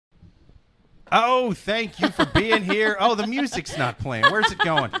Oh, thank you for being here. Oh, the music's not playing. Where's it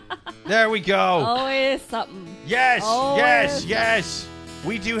going? There we go. Always something. Yes, Always. yes.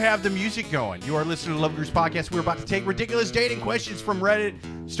 We do have the music going. You are listening to Love Gurus Podcast. We're about to take ridiculous dating questions from Reddit,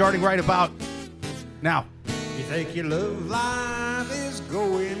 starting right about now. You think your love life is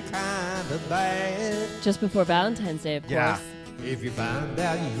going kind of bad? Just before Valentine's Day, of Yeah. course. If you find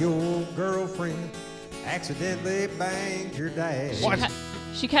out your girlfriend accidentally banged your dad. What?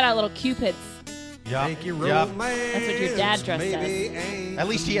 She cut out little cupids. Yeah, Think your yeah. romance That's what your dad dressed maybe as. ain't At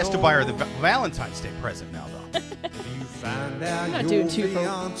least he has to buy her the Valentine's Day present now, though. If you find out I'm not your doing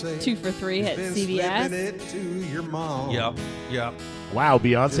fiance 2 for 3 at been CVS. slipping it to your mom. Yep. Wow,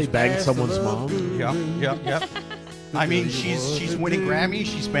 Beyonce Just banged ask someone's the love mom? guru. Yep. I mean, she's winning Grammys.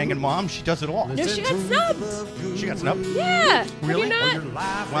 She's banging mom. She does it all. No, she got snubbed. She got snubbed? Yeah. Really? Have you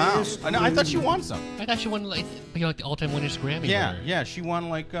not? Wow. I thought she won some. I thought she won like the all-time winners Grammy. winner. Yeah. She won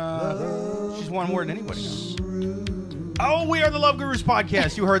she's won more than anybody else. Oh, we are the Love Gurus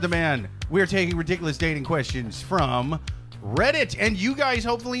Podcast. You heard the man. We are taking ridiculous dating questions from Reddit, and you guys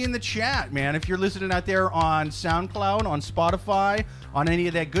hopefully in the chat, man. If you're listening out there on SoundCloud, on Spotify, on any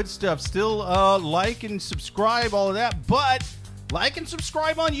of that good stuff, still like and subscribe, all of that. But like and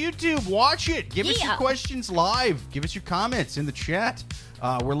subscribe on YouTube. Watch it. Give us your questions live. Give us your comments in the chat.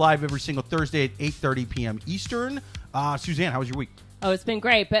 We're live every single Thursday at 8:30 p.m. Eastern. Suzanne, how was your week? Oh, it's been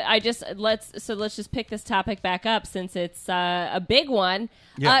great, but let's just pick this topic back up since it's a big one.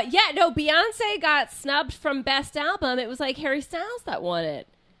 Yeah. Beyonce got snubbed from Best Album. It was like Harry Styles that won it.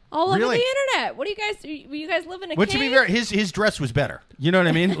 All over Really? the internet. What do you guys live in a Well, cave? to be fair, his dress was better. You know what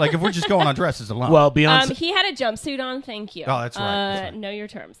I mean? Like, if we're just going on dresses alone. Well, Beyonce. He had a jumpsuit on. Thank you. Oh, that's right. That's right. Know your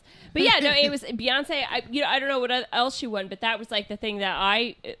terms. But yeah, no, it was Beyonce. I don't know what else she won, but that was like the thing that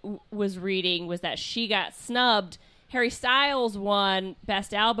I was reading was that she got snubbed. Harry Styles won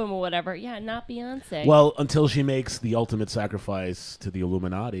Best Album or whatever. Yeah, not Beyonce. Well, until she makes the ultimate sacrifice to the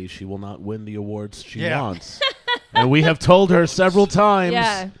Illuminati, she will not win the awards she wants. And we have told her several times,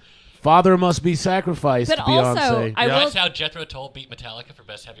 yeah. Father must be sacrificed, But Beyonce. also, That's how Jethro Tull beat Metallica for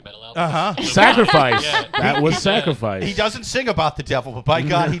Best Heavy Metal Album. Uh-huh. Sacrifice. Yeah. That was sacrifice. He doesn't sing about the devil, but by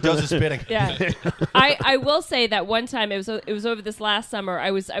God, he does his bidding. Yeah, I will say that one time it was over this last summer.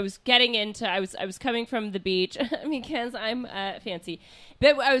 I was coming from the beach. I mean, Ken's I'm fancy,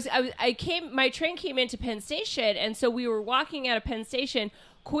 but my train came into Penn Station, and so we were walking out of Penn Station.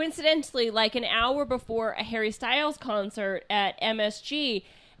 Coincidentally, like an hour before a Harry Styles concert at MSG,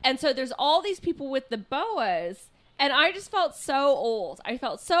 and so there's all these people with the boas. And I just felt so old.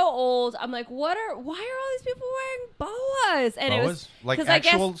 I'm like, why are all these people wearing boas? And Boas? it was Like because I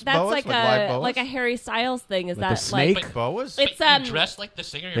guess actual that's boas? like Like live boas? a Harry Styles thing. Is Like that a snake? like Boas? it's You dress like the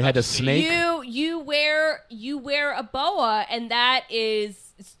singer. They had a snake. you wear a boa, and that is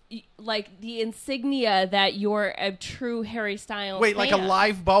like the insignia that you're a true Harry Styles. Wait, like a fan.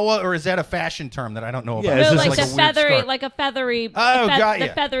 live boa, or is that a fashion term that I don't know about? Yeah, No, Is this like like the a weird feathery, scarf? like a feathery. Oh, got the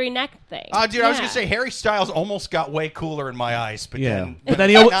ya. feathery neck thing. Oh, dude, I was Yeah. going to say Harry Styles almost got way cooler in my eyes, but Yeah. then... But then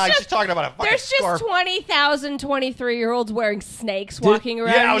he nah, always- he's just talking about a fucking There's scarf. just 20,000 23-year-olds wearing snakes walking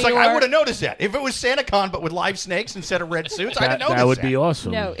around. Yeah, I was New like, I York. would have noticed that. If it was SantaCon, but with live snakes instead of red suits, I'd have noticed That would be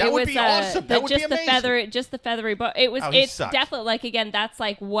awesome. No, That it would was be awesome. That would be just amazing. the feathery. But it was. Oh, he It's sucks. definitely like again. That's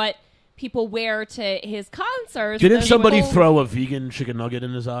like what people wear to his concerts. Didn't Those somebody people- throw a vegan chicken nugget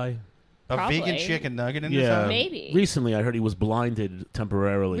in his eye? A Probably. vegan chicken nugget in his Yeah. eye? Maybe. Recently, I heard he was blinded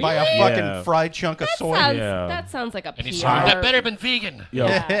temporarily. By a Really? fucking Yeah. fried chunk of soy? Yeah. That sounds like a And PR. he said, that better been vegan. Yo,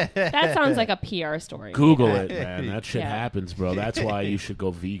 Yeah, that sounds like a PR story. Google it, man. That shit Yeah. happens, bro. That's why you should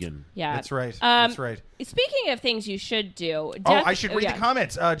go vegan. Yeah, That's right. That's right. Speaking of things you should do, Oh, I should read yeah. the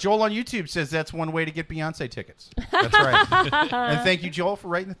comments. Joel on YouTube says that's one way to get Beyonce tickets. That's right. And thank you, Joel, for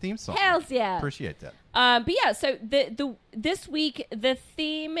writing the theme song. Hells yeah. Appreciate that. But yeah, so this week the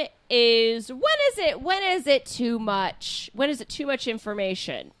theme is when is it too much? When is it too much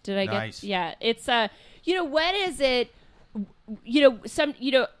information? Did I Nice. get? Yeah, it's when is it?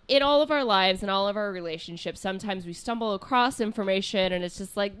 In all of our lives and all of our relationships, sometimes we stumble across information and it's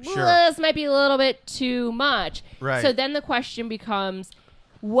just like, Sure. this might be a little bit too much. Right. So then the question becomes,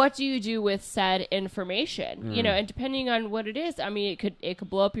 what do you do with said information? And depending on what it is, I mean, it could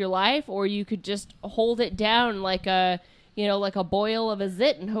blow up your life, or you could just hold it down like a boil of a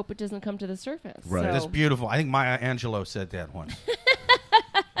zit and hope it doesn't come to the surface. Right. So, That's beautiful. I think Maya Angelou said that once.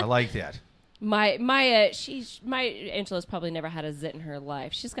 I like that. My Angela's probably never had a zit in her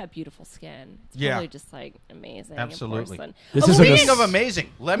life. She's got beautiful skin. It's probably just like amazing. Absolutely. This is speaking of amazing.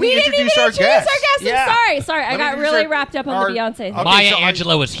 Let me introduce our guest. Yeah. Sorry. I got really wrapped up on the Beyonce thing. Okay, Maya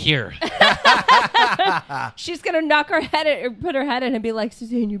Angelou was here. She's gonna knock her head or put her head in and be like,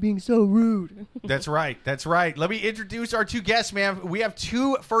 Suzanne, you're being so rude. That's right. Let me introduce our two guests, man. We have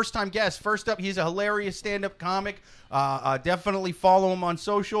two first-time guests. First up, he's a hilarious stand-up comic. Definitely follow him on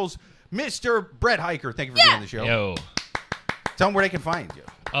socials. Mr. Brett Hiker, thank you for being on the show. Yo. Tell them where they can find you.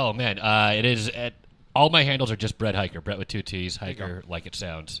 Oh, man. It is at all my handles are just Brett Hiker. Brett with 2 T's. Hiker, like it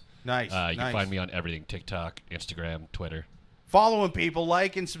sounds. Nice. You can find me on everything. TikTok, Instagram, Twitter. Follow him, people.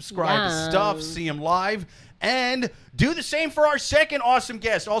 Like and subscribe to stuff. See him live. And do the same for our second awesome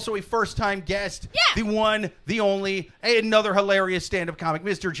guest. Also a first-time guest. Yeah. The one, the only, another hilarious stand-up comic,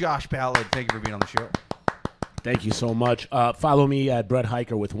 Mr. Josh Ballard. Thank you for being on the show. Thank you so much. Follow me at Brett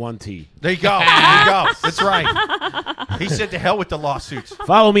Hiker with 1 T. There you go. That's right. He said to hell with the lawsuits.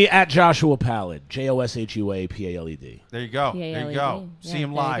 Follow me at Joshua Pallad. JOSHUAPALED. There you go. Yeah, See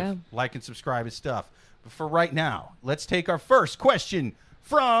him live. Like and subscribe his stuff. But for right now, let's take our first question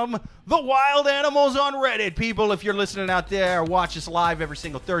from the wild animals on Reddit. People, if you're listening out there, watch us live every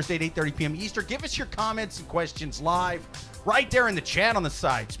single Thursday at 8:30 p.m. Eastern. Give us your comments and questions live right there in the chat on the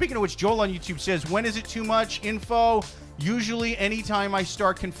side. Speaking of which, Joel on YouTube says, when is it too much info? Usually anytime I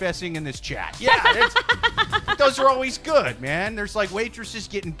start confessing in this chat. Yeah, those are always good, man. There's like waitresses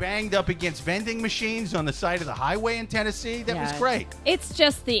getting banged up against vending machines on the side of the highway in Tennessee. That was great. It's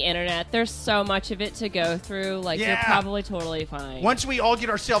just the internet. There's so much of it to go through. Like, you're probably totally fine. Once we all get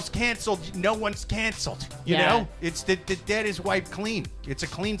ourselves canceled, no one's canceled. You know? It's the dead is wiped clean. It's a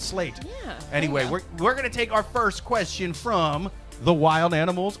clean slate. Yeah. Anyway, we're going to take our first question from the wild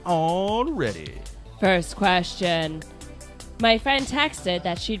animals on Reddit. First question. My friend texted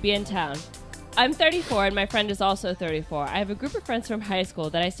that she'd be in town. I'm 34 and my friend is also 34. I have a group of friends from high school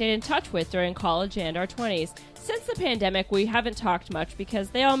that I stayed in touch with during college and our 20s. Since the pandemic, we haven't talked much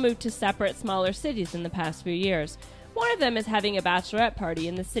because they all moved to separate, smaller cities in the past few years. One of them is having a bachelorette party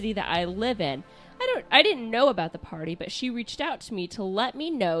in the city that I live in. I didn't know about the party, but she reached out to me to let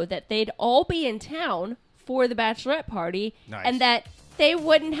me know that they'd all be in town for the bachelorette party and that they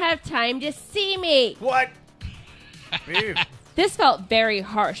wouldn't have time to see me. What? This felt very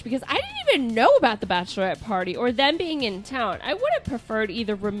harsh because I didn't even know about the bachelorette party or them being in town. I would have preferred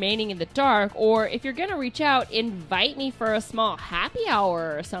either remaining in the dark or, if you're going to reach out, invite me for a small happy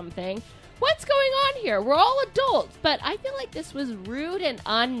hour or something. What's going on here? We're all adults, but I feel like this was rude and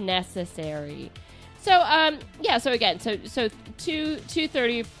unnecessary. So, so again, so two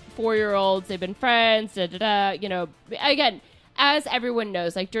 34-year-olds, they've been friends, you know, again, as everyone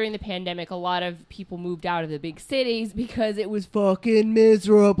knows, like during the pandemic, a lot of people moved out of the big cities because it was fucking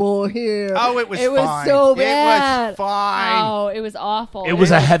miserable here. Oh, it was fine. It was so bad. It was fine. Oh, it was awful. It was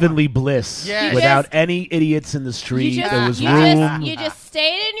a heavenly bliss. Yes. Without any idiots in the street. There was room. You just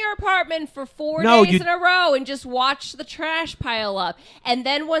stayed in your apartment for 4 days in a row and just watched the trash pile up. And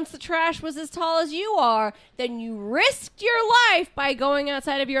then once the trash was as tall as you are, then you risked your life by going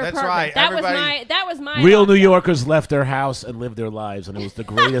outside of your apartment. Right. That was my real New Yorkers left their house and lived their lives, and it was the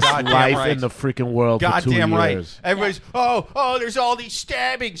greatest life in the freaking world for 2 years. Right. Everybody's, oh, there's all these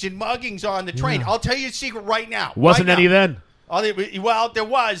stabbings and muggings on the train. I'll tell you a secret right now. Wasn't any then? Well, there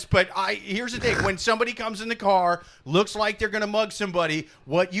was, but here's the thing. When somebody comes in the car, looks like they're going to mug somebody,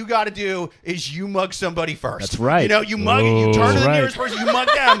 what you got to do is you mug somebody first. That's right. You know, you mug, you turn to the nearest person, you mug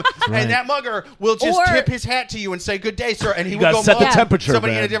them, and that mugger will just tip his hat to you and say, good day, sir, and he will go set mug the temperature,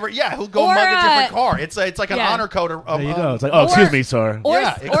 somebody in a different, he'll go mug a different car. It's like an honor code. There you go. It's like, excuse me, sir.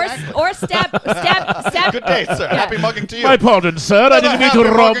 Or stab. Good day, sir. Yeah. Happy mugging to you. My pardon, sir. I didn't mean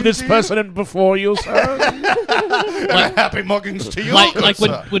to rob this person before you, sir. Happy muggings to you. Like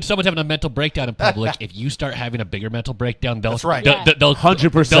when someone's having a mental breakdown in public, if you start having a bigger mental breakdown, they'll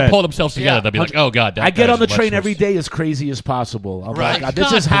 100%. They'll pull themselves together. They'll be like, "Oh God!" I get on the train every day as crazy as possible. I'm like,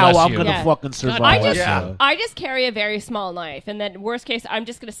 this is how I'm gonna fucking survive. I just carry a very small knife, and then worst case, I'm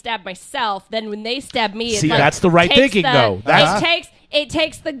just gonna stab myself. Then when they stab me, see, that's the right thinking, though. It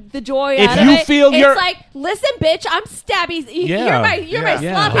takes the joy if out of you it. Feel it's like, listen, bitch, I'm stabby. You're my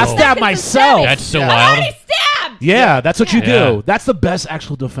sloppy. I stab myself. That's so wild. Already stabbed. Yeah, that's what you do. That's the best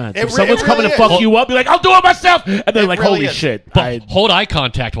actual defense. If someone's coming to fuck is. you up, be like, I'll do it myself. And they're like, really holy is. shit. Hold eye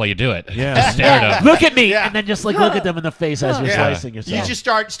contact while you do it. Yeah. Just stare at them. Look at me. And then just like look at them in the face as you're slicing yourself. You just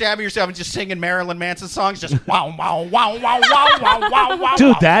start stabbing yourself and just singing Marilyn Manson songs. Just wow, wow, wow, wow, wow, wow, wow, wow.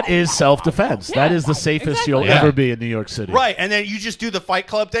 Dude, that is self-defense. That is the safest you'll ever be in New York City. Right, and then you just do the Fight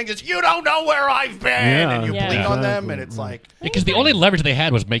Club thing. It's, you don't know where I've been. And you bleed on them. And it's like. Because the only leverage they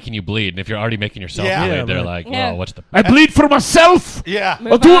had was making you bleed. And if you're already making yourself bleed, they're like, well, what's the. I bleed for myself. Yeah.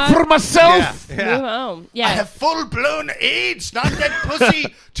 I'll do it for myself. Yeah. Move home. Yeah. I have full-blown AIDS, not that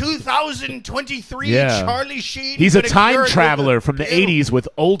pussy 2023 Charlie Sheen. He's a gonna time cure it traveler with from the pill. 80s with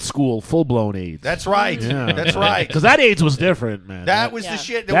old school full-blown AIDS. That's right. That's right. Because that AIDS was different, man. That was the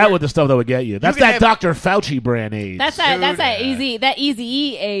shit. That was the stuff that would get you. That's can that have- Dr. Fauci brand AIDS. That's that easy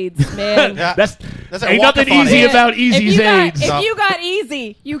E AIDS, man. That's ain't nothing easy about Easy's AIDS. If you got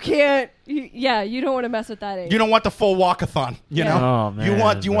easy, you can't. You don't want to mess with that AIDS. You don't want the full walkathon. You know. Oh,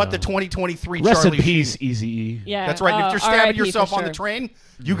 man, you want the 2023 Rest Charlie in peace, Sheen. Easy E. Yeah, That's right. If you're stabbing RIP yourself for on the sure. train,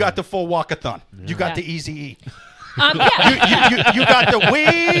 you got the full walkathon. You got the Easy E. Yeah. You got the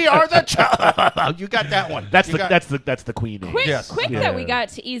We Are the Child. You got that one. That's You got- that's the queen AIDS. Quick, Yes. quick Yeah. that we got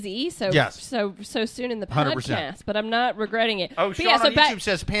to Easy so soon in the 100%. podcast, but I'm not regretting it. Oh, But Sean yeah, so on YouTube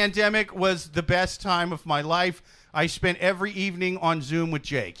says, pandemic was the best time of my life. I spent every evening on Zoom with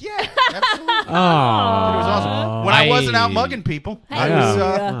Jake. Yeah, absolutely. It was awesome. When I wasn't out mugging people, I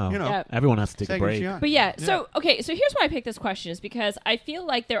was, you know. Yeah. Everyone has to take a taking break. shot. But yeah, so okay, so here's why I picked this question is because I feel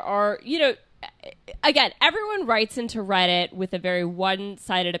like there are, again, everyone writes into Reddit with a very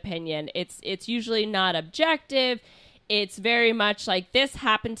one-sided opinion. It's usually not objective. It's very much like, this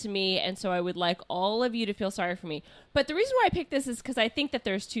happened to me, and so I would like all of you to feel sorry for me. But the reason why I picked this is because I think that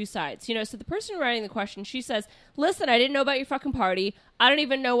there's two sides. So the person writing the question, she says, listen, I didn't know about your fucking party. I don't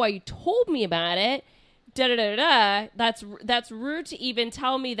even know why you told me about it. Da-da-da-da. That's rude to even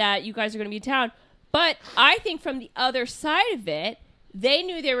tell me that you guys are going to be in town. But I think from the other side of it, they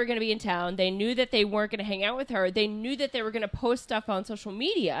knew they were going to be in town. They knew that they weren't going to hang out with her. They knew that they were going to post stuff on social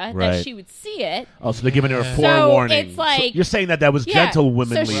media, Right. that she would see it. Oh, so they're giving her a So forewarning. it's like- So you're saying that was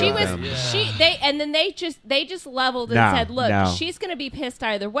gentlewomanly So she of was them. they just leveled and No, said, look, no. she's going to be pissed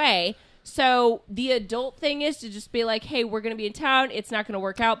either way. So the adult thing is to just be like, hey, we're going to be in town. It's not going to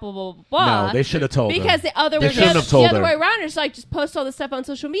work out, blah, blah, blah, blah. No, they should have told her. Because the other They way, shouldn't have told the other her. way around is like, just post all this stuff on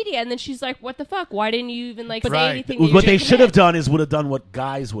social media. And then she's like, what the fuck? Why didn't you even say anything? that you What they didn't should have commit? done is would have done what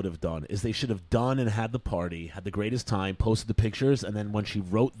guys would have done is they should have done and had the party, had the greatest time, posted the pictures, and then when she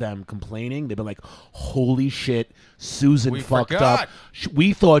wrote them complaining, they'd been like, holy shit, Susan We fucked forgot. up.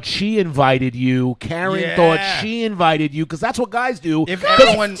 We thought she invited you. Karen Yeah. thought she invited you, because that's what guys do. If 'Cause-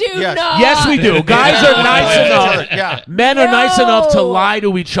 everyone, do yes. not. Yes, we do. Guys are nice enough. Yeah. Men are nice enough to No. lie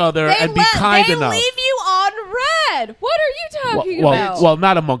to each other and be kind they enough. leave you on red. What are you talking about? Well,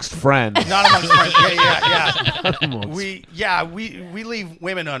 not amongst friends. Not amongst friends. Yeah. We leave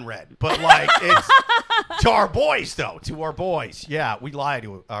women unread, but like it's to our boys though. To our boys, yeah, we lie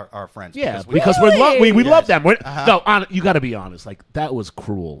to our friends. Yeah, we- because we Really? love them. Uh-huh. You got to be honest. Like, that was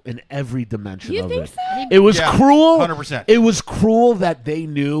cruel in every dimension You of think it. so? It was Yeah, cruel. 100%. It was cruel that they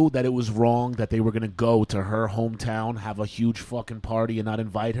knew that it was wrong, that they were going to go to her hometown, have a huge fucking party, and not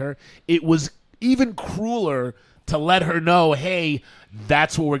invite her. It was even crueler to let her know, hey,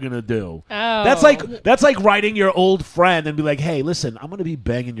 that's what we're gonna do. Oh. That's like writing your old friend and be like, hey, listen, I'm gonna be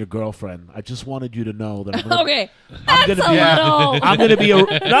banging your girlfriend. I just wanted you to know that I'm gonna, Okay, I'm that's gonna a be little. I'm gonna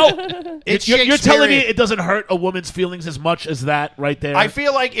be no. It's You're telling me Shakespearean. it doesn't hurt a woman's feelings as much as that right there? I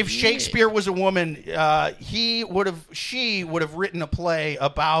feel like if Shakespeare was a woman, she would have written a play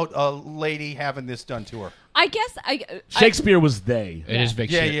about a lady having this done to her. I guess Shakespeare was they. It is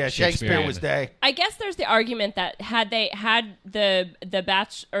Yeah. Shakespeare was they. I guess there's the argument that had the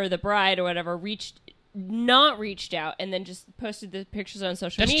batch or the bride or whatever not reached out and then just posted the pictures on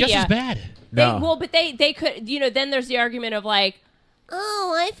social That's media. just as bad. No. But they could, then there's the argument of like,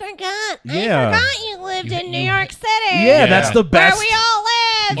 oh, I forgot. Yeah. I forgot you lived in New York City. Yeah, that's the best. Where we all live.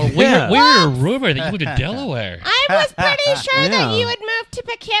 Or Yeah. we heard a rumor that you moved to Delaware. I was pretty sure Yeah. that you had moved to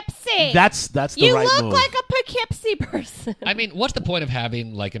Poughkeepsie. That's the you right look move. like a Poughkeepsie person. I mean, what's the point of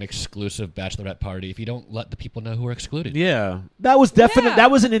having like an exclusive bachelorette party if you don't let the people know who are excluded? Yeah, that was definitely Yeah.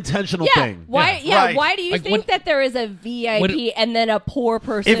 that was an intentional Yeah. thing. Why? Yeah. Yeah. Right. Why do you Like, think when- that there is a VIP when- and then a poor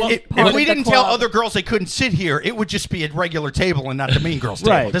person? If part of we the didn't tell club? other girls they couldn't sit here, it would just be a regular table and not the mean girls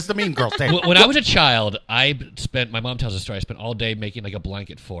table. Right. This is the mean girls table. When I was a child, my mom tells a story, I spent all day making like a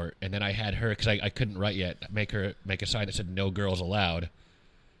blanket fort, and then I had her, because I couldn't write yet, make a sign that said no girls allowed.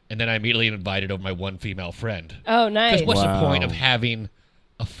 And then I immediately invited over my one female friend. Oh, nice. Because what's Wow. the point of having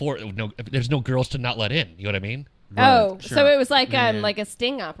a fort? No, there's no girls to not let in. You know what I mean? Oh, Sure. so it was like a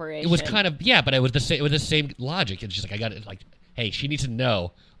sting operation. It was kind of but it was the same. It was the same logic. It's just like I got it. Like, hey, she needs to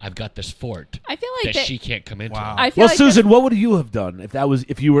know I've got this fort I feel like that she can't come into. Wow. I feel Well, like Susan, what would you have done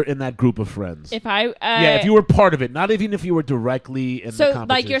if you were in that group of friends? if I if you were part of it, not even if you were directly in the so competition.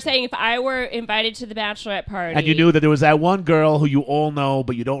 like you're saying, if I were invited to the bachelorette party and you knew that there was that one girl who you all know,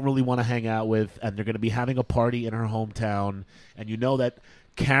 but you don't really want to hang out with, and they're going to be having a party in her hometown, and you know that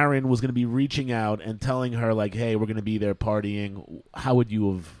Karen was going to be reaching out and telling her, like, hey, we're going to be there partying, how would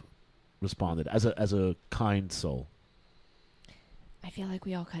you have responded as a kind soul? I feel like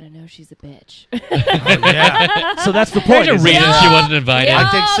we all kind of know she's a bitch. Yeah. So that's the point. There's a reason she wasn't invited.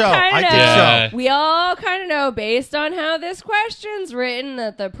 I think so. I think so. We all kind of know, based on how this question's written,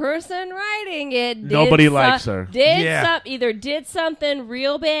 that the person writing it Nobody likes her. Either did something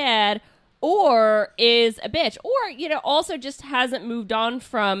real bad or is a bitch, or also just hasn't moved on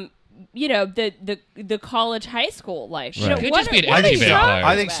from the college high school life. Right. Could What just be an what energy is wrong vampire.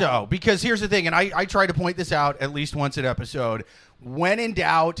 I think with so. that? Because here's the thing, and I try to point this out at least once an episode. When in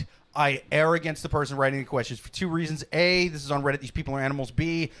doubt, I err against the person writing the questions for two reasons. A, this is on Reddit. These people are animals.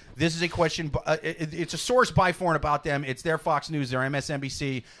 B, this is a question. It's a source by, for, and about them. It's their Fox News, their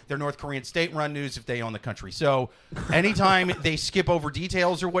MSNBC, their North Korean state-run news if they own the country. So anytime they skip over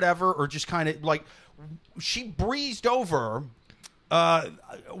details or whatever, or just kind of like she breezed over. Well,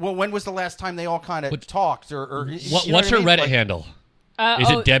 when was the last time they all kind of talked? Or What's her Reddit handle? Is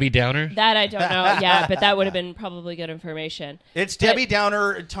it Debbie Downer? That I don't know. Yeah, but that would have been probably good information. It's Debbie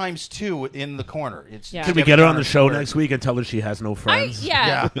Downer times 2 in the corner. It's Yeah. Can we Debbie get her on Downer the show squared. next week and tell her she has no friends?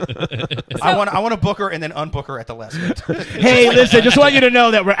 Yeah. I want to book her and then unbook her at the last minute. Hey, listen, just want you to know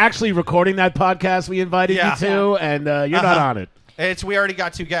that we're actually recording that podcast we invited Yeah. you to, and you're not on it. We already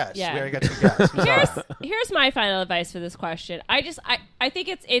got 2 guests. Yeah. We already got 2 guests. I'm sorry. Here's my final advice for this question. I think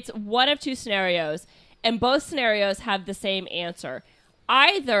it's one of two scenarios, and both scenarios have the same answer.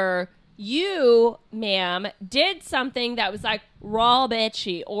 Either you, ma'am, did something that was like raw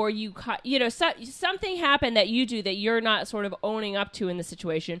bitchy, or something happened that you do that you're not sort of owning up to in the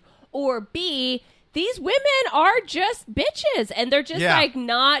situation, or B, these women are just bitches and they're just like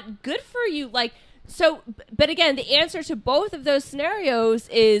not good for you. Like, so, but again, the answer to both of those scenarios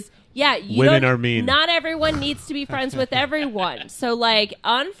is, Women are mean. Not everyone needs to be friends with everyone. So, like,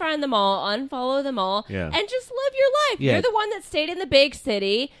 unfriend them all, unfollow them all, and just live your life. Yeah. You're the one that stayed in the big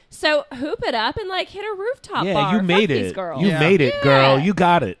city, so hoop it up and, like, hit a rooftop bar. Yeah, you made Fuck it. These girls. You made it, girl. You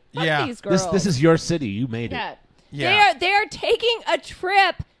got it. Fuck these girls. This is your city. You made it. Yeah. They are taking a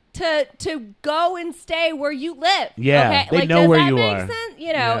trip to go and stay where you live. Yeah, okay? they like, know does where that you make are. sense?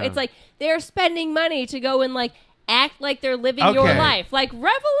 Yeah. It's like they're spending money to go and like act like they're living your Okay. life. Like, revel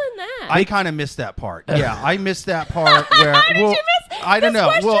in that. I kind of missed that part. Yeah, I missed that part where. How did you miss? I don't This know.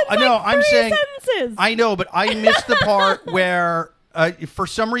 Well, question's no, like I'm 3 saying. sentences. I know, but I missed the part where, for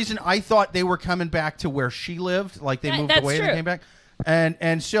some reason, I thought they were coming back to where she lived. Like they moved that's away and true. they came back,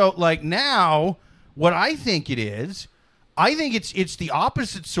 and so like now, what I think it is, I think it's the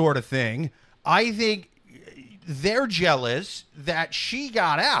opposite sort of thing. I think they're jealous that she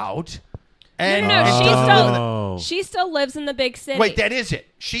got out. And No, and doesn't live in she still lives in the big city. Wait, that is it.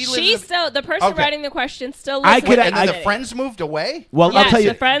 She lives. The person Okay. writing the question still I lives could- in and the then city. the friends moved away. Well, Yes, I'll tell you,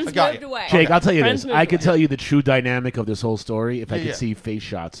 the friends I got moved you. away. Jake, I'll tell you Friends this. moved I could away. tell you the true dynamic of this whole story if I Yeah. could see face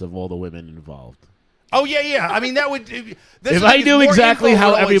shots of all the women involved. Oh yeah. I mean, that would. If I knew exactly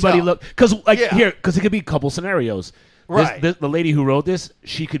how everybody looked, because Yeah. because it could be a couple scenarios. Right. The lady who wrote this,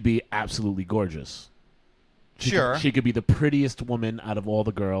 she could be absolutely gorgeous. Sure. She could be the prettiest woman out of all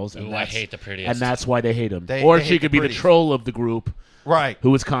the girls. And Ooh, I that's- hate the prettiest. And that's why they hate him. They Or hate she the could be the pretties. troll of the group Right.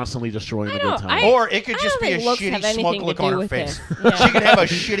 who is constantly destroying the good time. Or it could I just don't be a think looks have shitty anything smug to look do on her with face. it. Yeah. She could have a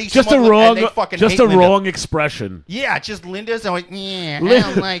shitty just a smug look wrong, and they fucking just hate a Linda. wrong expression. Yeah, just Linda's always, I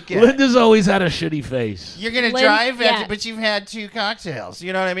don't like it. Linda's always had a shitty face. You're going to Lin- drive, yeah. but you've had 2 cocktails.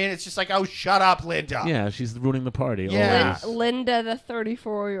 You know what I mean? It's just like, oh, shut up, Linda. Yeah, she's ruining the party. Yeah. always. Linda, the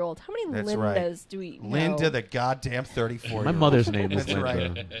 34-year-old. How many That's Lindas right. do we know? Linda, the goddamn 34-year-old. My mother's name is That's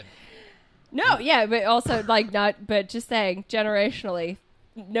Linda. right. No, yeah, but also like not. But just saying, generationally,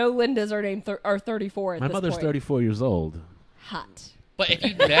 no Lindas are named are 34 at My this mother's point. 34 years old. Hot. But if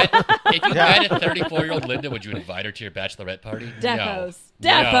you met a 34-year-old Linda, would you invite her to your bachelorette party? Defos. No.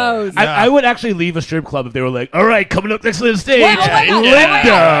 Defos. No. I would actually leave a strip club if they were like, all right, coming up next to the stage, Wait, oh my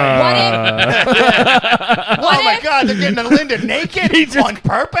God, Linda. Oh, my God, they're getting a Linda naked on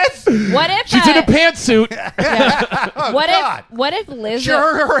purpose? What if She's in a pantsuit. Oh, What God. if Lizzo?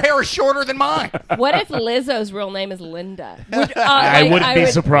 Sure, her hair is shorter than mine. What if Lizzo's real name is Linda? Would, I wouldn't be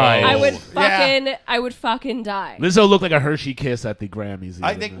surprised. I would fucking die. Lizzo looked like a Hershey kiss at the Grammys.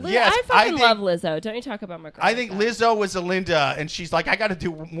 I even. think- Yes, I fucking love Lizzo. Don't you talk about my girl. I think like that. Lizzo was a Linda, and she's like, I got to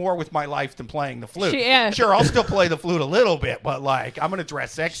do more with my life than playing the flute. Yeah. Sure, I'll still play the flute a little bit, but like I'm going to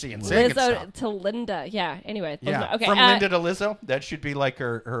dress sexy and sing and Lizzo stuff. to Linda. Yeah. Anyway. Yeah, Okay. from Linda to Lizzo. That should be like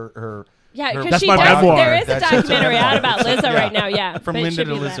her Yeah, her- because That's she my does. memoir. There is a That's documentary her out memoir. about Lizzo Yeah. right now. Yeah, From but it Linda should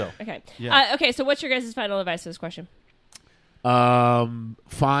to be that. Lizzo. Okay. Yeah. Okay. So, what's your guys' final advice to this question?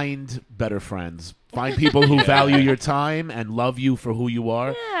 Find better friends. Find people who value your time and love you for who you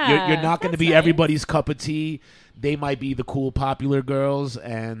are. Yeah, You're not going to that's be nice. everybody's cup of tea. They might be the cool, popular girls,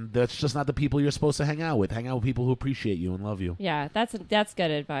 and that's just not the people you're supposed to hang out with. Hang out with people who appreciate you and love you. Yeah, that's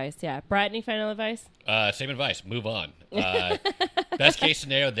good advice. Yeah, Brett, any final advice? Same advice. Move on. Best case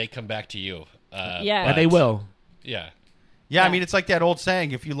scenario, they come back to you. Yeah. And they will. Yeah. Yeah, I Yeah. mean, it's like that old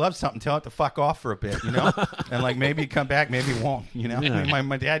saying, if you love something, tell it to fuck off for a bit, you know? And, like, maybe you come back, maybe you won't, you know? Yeah. I mean,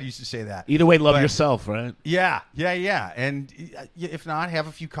 my dad used to say that. Either way, love But- yourself, right? Yeah. And if not, have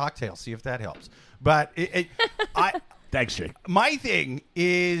a few cocktails, see if that helps. But Thanks, Jake. my thing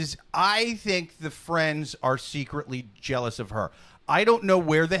is, I think the friends are secretly jealous of her. I don't know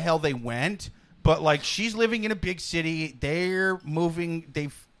where the hell they went, but, like, she's living in a big city. They're moving.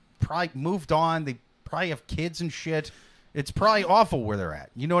 They've probably moved on. They probably have kids and shit. It's probably awful where they're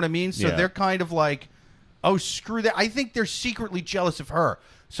at. You know what I mean? So Yeah. they're kind of like, oh, screw that. I think they're secretly jealous of her.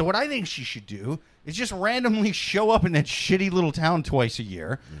 So what I think she should do is just randomly show up in that shitty little town twice a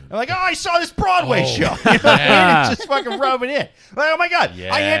year. And like, oh, I saw this Broadway show. You know what I mean? It's just fucking rubbing it. Like, oh, my God.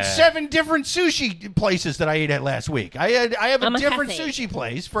 Yeah. I had 7 different sushi places that I ate at last week. I have a different Omakase. sushi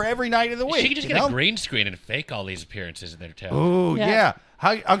place for every night of the week. She could just you get know? a green screen and fake all these appearances in their town. Oh, Yeah. yeah.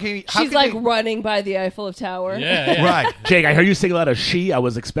 How She's could like they- running by the Eiffel Tower. Yeah. Right. Jake, I heard you sing a lot of she. I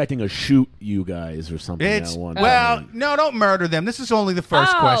was expecting a shoot you guys or something. It's that one well, time. no, don't murder them. This is only the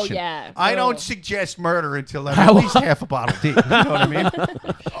first Oh, question. yeah. I Oh. don't suggest murder until I'm at least half a bottle deep. You know what I mean?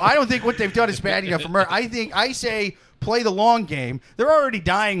 I don't think what they've done is bad enough for murder. I say play the long game. They're already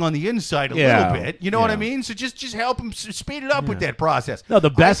dying on the inside a Yeah. little bit. You know what I Yeah. mean? So just help them speed it up with that process. No,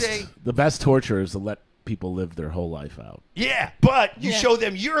 the I say, best torture is to let people live their whole life out. yeah, but you Yeah. show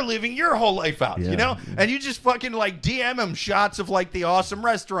them you're living your whole life out, Yeah. you know? And you just fucking like DM them shots of like the awesome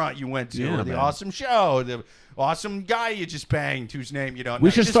restaurant you went to Yeah, or the man. awesome show, the awesome guy you just banged whose name you don't know. We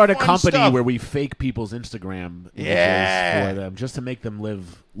should Just start a fun company stuff. where we fake people's Instagram images Yeah. for them, just to make them look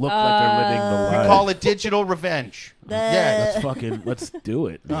like they're living the We life. call it digital revenge. Yeah. Let's do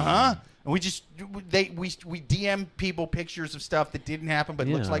it. Uh-huh. And we just we DM people pictures of stuff that didn't happen but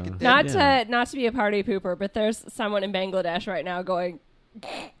looks Yeah. like it did. Not to be a party pooper, but there's someone in Bangladesh right now going.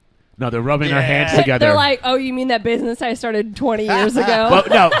 No, they're rubbing their Yeah. hands together. They're like, "Oh, you mean that business I started 20 years ago?"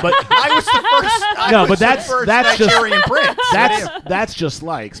 but I was the first. No, I was but that's- the first that's just- Nigerian prince. that's just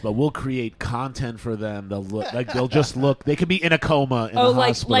likes, but we'll create content for them. They'll just look. They could be in a coma in oh, a like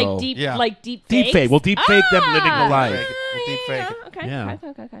hospital. deep Yeah. deep Deep fakes? fake. We'll deep fake them living the life. Fake it. We'll deep fake it. Okay. Yeah.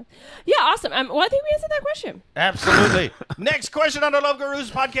 Okay. Yeah, awesome. Well, I think we answered that question. Absolutely. Next question on the Love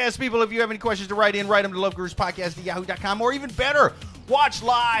Gurus podcast. People, if you have any questions to write in, write them to loveguruspodcast@yahoo.com, or even better, watch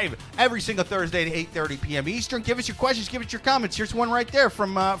live every single Thursday at 8:30 p.m. Eastern. Give us your questions. Give us your comments. Here's one right there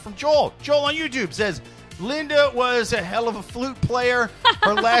from Joel. Joel on YouTube says, Linda was a hell of a flute player.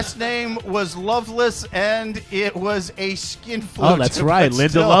 Her last name was Loveless, and it was a skin flute. Oh, that's right, But Linda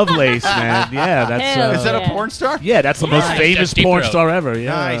still- Lovelace, man. Yeah, that's Hell Is that Yeah. a porn star? yeah, that's the most Nice. famous That's Deep porn Throat. star ever.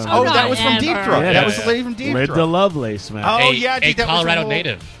 Yeah, Nice. Oh, Oh, that was from God, Deep ever. Throat. Yeah. That was the lady from Deep Linda Throat. Lovelace, man. Oh, A, yeah, a dude, that was a Colorado whole-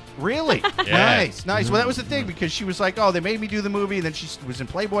 native. Really? Yeah. Nice. Well, that was the thing because she was like, "Oh, they made me do the movie," and then she was in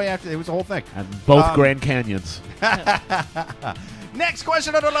Playboy after. It was a whole thing. And both Grand Canyons. Next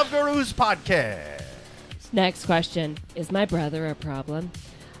question on the Love Gurus podcast. Next question. Is my brother a problem?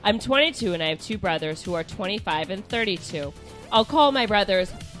 I'm 22 and I have 2 brothers who are 25 and 32. I'll call my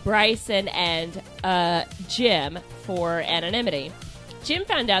brothers Bryson and Jim for anonymity. Jim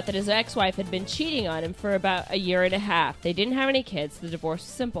found out that his ex-wife had been cheating on him for about a year and a half. They didn't have any kids. The divorce was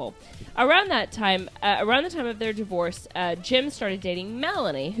simple. Around the time of their divorce, Jim started dating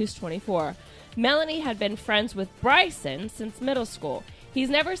Melanie, who's 24. Melanie had been friends with Bryson since middle school. He's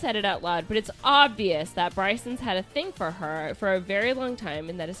never said it out loud, but it's obvious that Bryson's had a thing for her for a very long time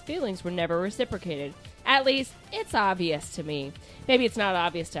and that his feelings were never reciprocated. At least, it's obvious to me. Maybe it's not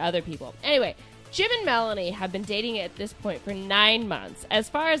obvious to other people. Anyway, Jim and Melanie have been dating at this point for 9 months. As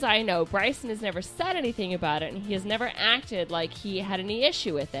far as I know, Bryson has never said anything about it, and he has never acted like he had any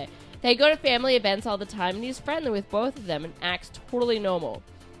issue with it. They go to family events all the time, and he's friendly with both of them and acts totally normal.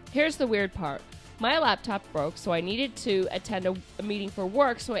 Here's the weird part. My laptop broke, so I needed to attend a meeting for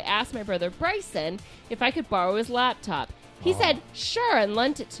work, so I asked my brother Bryson if I could borrow his laptop. He said, sure, and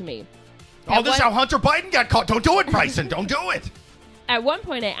lent it to me. Oh, this is how Hunter Biden got caught. Don't do it, Bryson. Don't do it. At one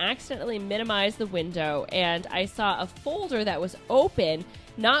point, I accidentally minimized the window, and I saw a folder that was open,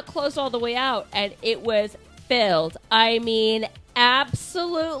 not closed all the way out, and it was filled. I mean,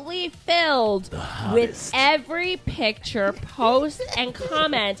 absolutely filled with every picture, post, and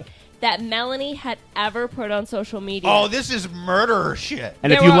comment that Melanie had ever put on social media. Oh, this is murderer shit.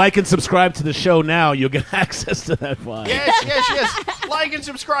 And if you like and subscribe to the show now, you'll get access to that file. Yes. Like and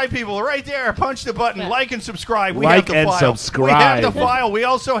subscribe, people. Right there. Punch the button. Like and subscribe. We Like have the and file. subscribe. We have the file. We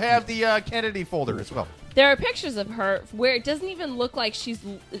also have the Kennedy folder as well. There are pictures of her where it doesn't even look like she's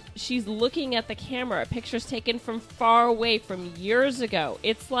looking at the camera. Pictures taken from far away from years ago.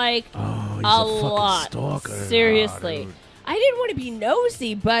 It's like He's a lot. stalker. Seriously. I didn't want to be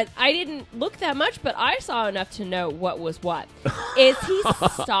nosy, but I didn't look that much, but I saw enough to know what was what. Is he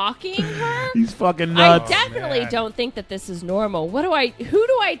stalking her? He's fucking nuts. I definitely don't think that this is normal. Who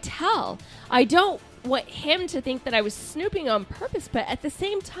do I tell? I don't want him to think that I was snooping on purpose, but at the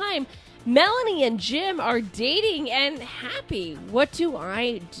same time, Melanie and Jim are dating and happy. What do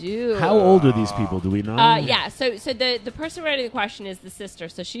I do? How old are these people? Do we know? Yeah. So the person writing the question is the sister.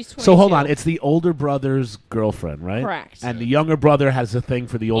 So she's 22. So hold on. It's the older brother's girlfriend, right? Correct. And the younger brother has a thing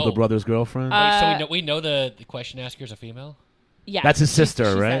for the older brother's girlfriend? Wait, so we know the question asker is a female? Yeah. That's his sister,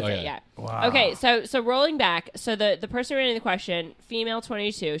 she right? says it, yeah. Wow. Okay, so rolling back, so the person writing the question, female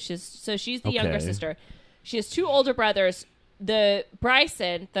 22, she's the younger sister. She has two older brothers. The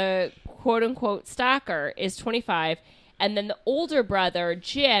Bryson, the quote-unquote stalker, is 25, and then the older brother,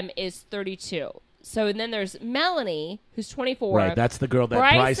 Jim, is 32. So and then there's Melanie, who's 24. Right, that's the girl that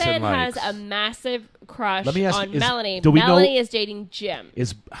Bryson likes. has a massive crush Let me ask, on Melanie. do we know- Melanie is dating Jim.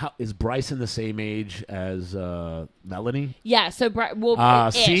 Is Bryson the same age as Melanie? Yeah, so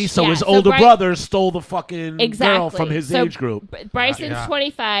see, so yeah. his older brother stole the fucking exactly. girl from his age group. Bryson's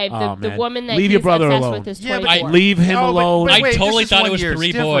 25. The woman that Leave he's your brother obsessed alone. with is Yeah, 24. but Leave him alone. But wait, I totally this is thought it 1 was year's 3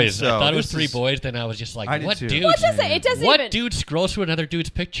 difference, boys. though. I thought it was This 3 is- boys. Then I was just like, I did what too. dude? Well, it doesn't What even. dude scrolls through another dude's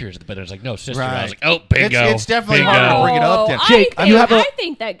pictures? But there's like, no, sister. Right. I was like, oh, bingo. It's definitely bingo. harder to bring it up, then. Jake, I you have a-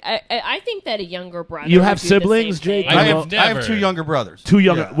 think that a younger brother. You would have do the same siblings, thing. Jake? I have have never. 2 younger brothers. Two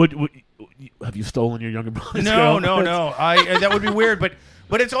younger. Yeah. Have you stolen your younger brother's No. girl? That would be weird,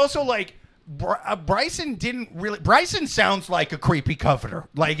 but it's also like Bryson didn't really. Bryson sounds like a creepy coveter.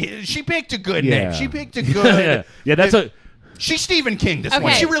 Like she picked a good name. She picked a good. yeah. That's a. She's Stephen King. This one,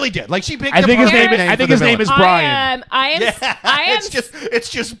 Okay. she really did. Like she picked. I think the his name. perfect I think for his the name is villain. Brian. I am. It's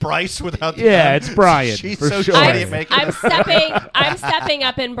just Bryce without. The Yeah, M. it's Brian, She's for so sure. shitty at making I'm it. stepping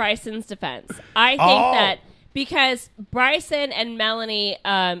up in Bryson's defense. I think that because Bryson and Melanie,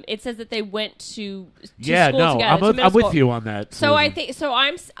 it says that they went to Yeah, school no, together. to middle I'm with school. you on that. So Susan.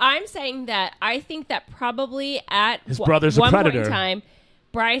 I'm saying that I think that probably at His brother's a one point predator. in time,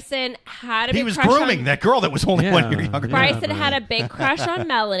 Bryson had a He big was crush grooming on, that girl that was only Yeah. 1 year younger. Bryson man. had a big crush on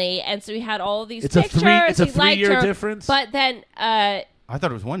Melanie, and so he had all these It's a pictures. three- he liked 3-year her, difference? But then, I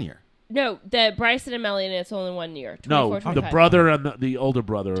thought it was 1 year. no, the Bryson and Melanie, it's only 1 year. No, 24, the 25. brother and the older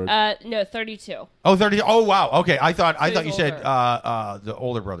brother. No, 32. Oh, 30. Oh, wow. Okay, I thought he's you said older. the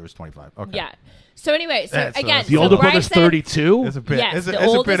older brother was 25. Okay. Yeah. So anyway, again, the so older brother's Bryson- 32. It's a bit. Yes, it's a the bit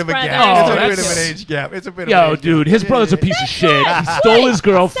oldest of a brother gap. is It's a bit of 32. an age gap. It's a bit of Yo, an age dude, gap. his brother's a piece of shit. He stole his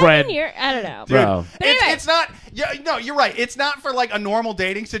girlfriend. 7 year, I don't know. Bro. But anyway. It's not. Yeah, no, you're right. It's not for like a normal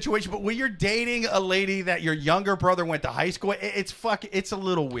dating situation, but when you're dating a lady that your younger brother went to high school, with, it's a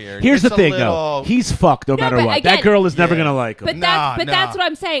little weird. Here's It's the a thing, little- though. He's fucked no matter but what. again- That girl is never Yeah. gonna like him. But Nah, that's what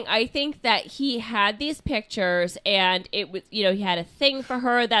I'm saying. I think that he had these pictures, and it was, he had a thing for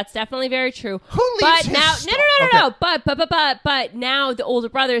her. That's definitely very true. Who leaves But his now, stuff? no. Okay. But now the older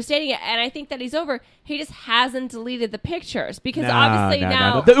brother is dating it, and I think that he's over. He just hasn't deleted the pictures because obviously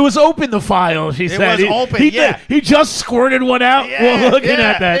now. It was open, the file. She said was open, yeah. He just squirted one out while looking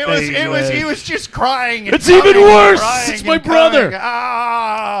at that thing. He was just crying. And It's even coming and worse. crying It's my and brother.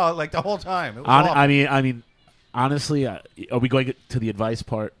 coming. Like the whole time. It was awful. I mean, honestly, are we going to the advice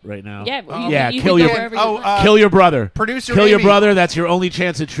part right now? Yeah, you kill can your go wherever you want. kill your brother. Producer kill your Amy. brother. That's your only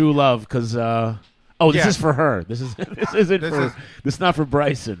chance at true love. Because this Yeah. is for her. This is not for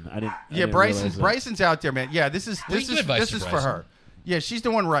Bryson. I didn't realize that. Bryson's out there, man. Yeah, this is Give advice to for Bryson. her. Yeah, she's the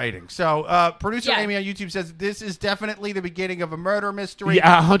one writing. So, producer Yeah. Amy on YouTube says this is definitely the beginning of a murder mystery.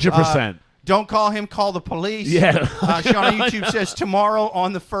 Yeah, 100%. Don't call him. Call the police. Yeah. Sean on YouTube says tomorrow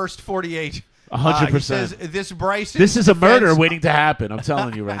on the first 48. 100%. He says this Bryson. This is a murder defense- waiting to happen. I'm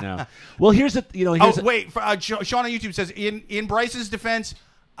telling you right now. Well, here's the Sean on YouTube says in Bryce's defense,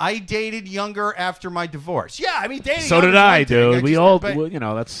 I dated younger after my divorce. Yeah, I mean, dating. So younger did is I, one thing. dude. We just- all, but- well, you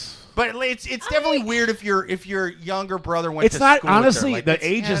know, that's. But it's definitely weird if your younger brother went It's to not school with her. honestly. Like, the it's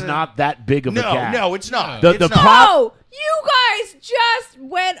age is kinda- not that big of a gap. No, it's not. The It's not. pro- Oh, you guys just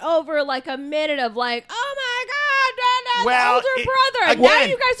went over like a minute of like, oh my God, Well, older it- brother. And now again-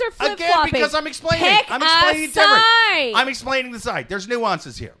 you guys are flip Again, flopping. because I'm explaining. Pick I'm explaining a it different. side. I'm explaining the side. There's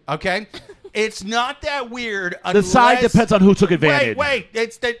nuances here. Okay, it's not that weird. The side unless- depends on who took advantage. Wait.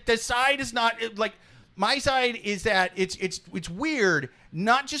 It's the side is not like my side is that it's weird.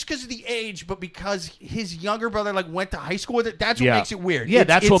 Not just because of the age, but because his younger brother like went to high school with it. That's what Yeah. makes it weird. Yeah,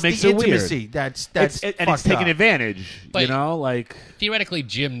 It's- that's what it's makes the it weird. intimacy. That's and it's fucked taking up. advantage. But- You know, like Theoretically,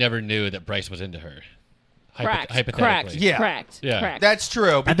 Jim never knew that Bryce was into her. Correct. Hypothetically. Yeah. Correct. Yeah. Correct. That's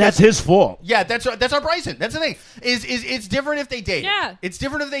true. and that's his fault. Yeah, that's our Bryson. That's the thing. Is it's different if they dated. Yeah. It's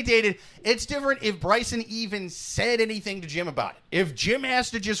different if they dated. It's different if Bryson even said anything to Jim about it. If Jim has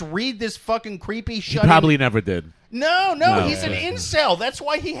to just read this fucking creepy He shut probably never did. No, No. he's an incel. That's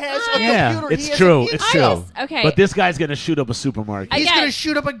why he has a Yeah, computer. it's He has true. an It's incel. true. Okay. But this guy's gonna shoot up a supermarket. He's Again- gonna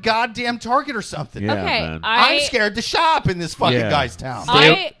shoot up a goddamn Target or something. Yeah, Okay, man. I'm scared to shop in this fucking Yeah. guy's town.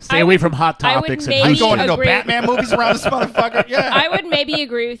 Stay away from Hot I would Topics and maybe I'm Houston. going to go agree- Batman movies around this motherfucker. Yeah. I would maybe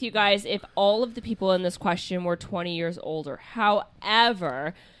agree with you guys if all of the people in this question were 20 years older.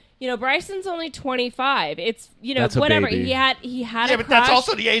 However, Bryson's only 25. It's That's a whatever. baby. He had yeah, a but crush. that's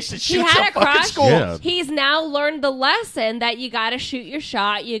also the age that He shoots had up a fucking crush. schools. Yeah. He's now learned the lesson that you got to shoot your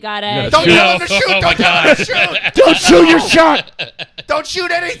shot. You got to. Don't Shoot. tell him to shoot. Oh, my Don't tell him to shoot. Don't shoot your shot. Don't shoot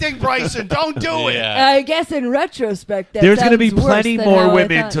anything, Bryson. Don't do it. Yeah. I guess in retrospect, that There's going to be sounds worse plenty than more how I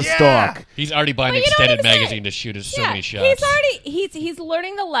women thought. to Yeah. stalk. He's already buying But an you know what extended I'm saying? magazine to shoot us so Yeah, many shots. he's already he's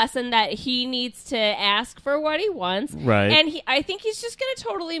learning the lesson that he needs to ask for what he wants, Right. And I think he's just going to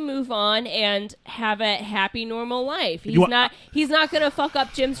totally move on and have a happy, normal life. He's You wa- not going to fuck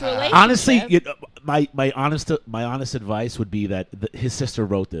up Jim's relationship. Honestly, my honest advice would be that his sister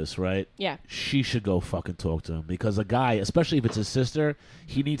wrote this, right? Yeah. She should go fucking talk to him because a guy, especially if it's his sister,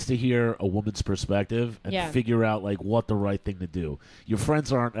 he needs to hear a woman's perspective and Yeah. figure out like what the right thing to do. Your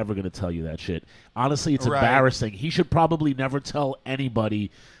friends aren't ever going to tell you that shit. Honestly, it's Right. embarrassing. He should probably never tell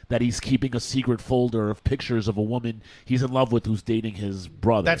anybody that he's keeping a secret folder of pictures of a woman he's in love with who's dating his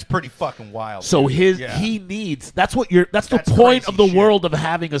brother. That's pretty fucking wild. So dude. Yeah. he needs. That's the That's point crazy of the shit. world of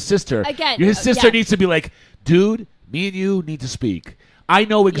having a sister. Again, his sister yeah. needs to be like, dude, me and you need to speak. I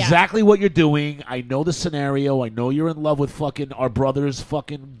know exactly what you're doing. I know the scenario. I know you're in love with fucking our brother's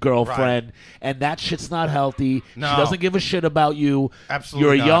fucking girlfriend, and that shit's not healthy. No. She doesn't give a shit about you. Absolutely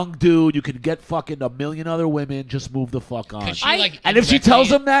You're a not. young dude. You can get fucking a million other women. Just move the fuck on. Could she, I- like, And if she indirectly-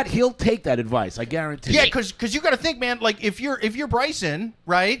 tells him that, he'll take that advice. I guarantee. Yeah, it. because you got to think, man. Like if you're Bryson,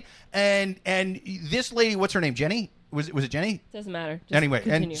 right? And this lady, what's her name? Jenny? Was it Jenny? Doesn't matter. Just Anyway,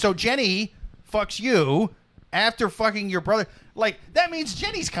 continue. and so Jenny fucks you after fucking your brother. Like that means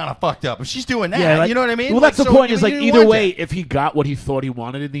Jenny's kind of fucked up if she's doing that. Yeah, like- you know what I mean? Well, Like, that's the so point. you- Is like you either want way, that. if he got what he thought he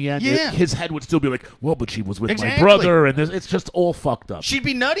wanted in the end, Yeah. his head would still be like, "Well, but she was with my Exactly. brother," and it's just all fucked up. she'd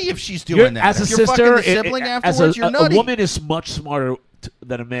be nutty if she's You're- doing that. as a if you're sister, fucking the sibling as afterwards, a, you're a nutty. woman is much smarter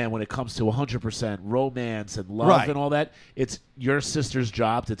than a man when it comes to 100% romance and love Right. and all that. It's your sister's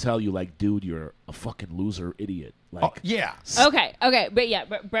job to tell you, like, dude, you're a fucking loser, idiot. Like, Oh, yeah. Okay, but yeah,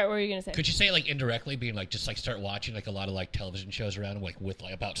 Brett, what were you gonna say? Could you say it, like, indirectly, being like, just like start watching like a lot of like television shows around like with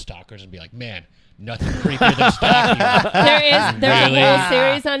like about stalkers and be like, man, nothing creepier than stalking. There's Really? a whole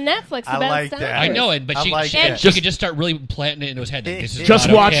series on Netflix I about like stalkers. that. I know it, but I she like she, that. she could just start really planting it into his head. That this is just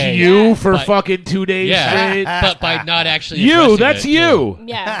not watch okay. you Yeah. for But- fucking 2 days Yeah, straight. but by not actually You, addressing that's it, you.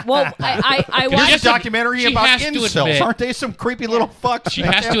 Yeah. Well, I There's watched. a has to- documentary she about has to incels, admit- aren't they? Some creepy little fucks. She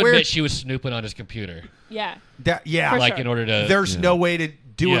Ain't has that to weird? admit she was snooping on his computer, Yeah. Yeah, For like sure. in order to. there's no way to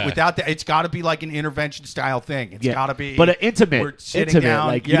do it Yeah. without that. It's got to be like an intervention style thing. It's got to be, but we're intimate. sitting down.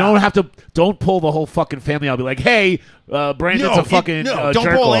 Like yeah. you don't have to. Don't pull the whole fucking family out. Be like, hey, Brandon's a fucking don't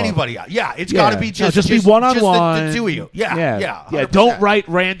jerk pull off. anybody out. Yeah, it's Yeah. got to be No, just be one-on-one. Just the two of you. Yeah. 100%. Don't write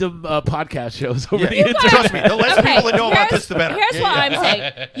random podcast shows over the Yeah. internet. Trust me, the less people that know about here's- this, the better. Here's Yeah, what yeah. I'm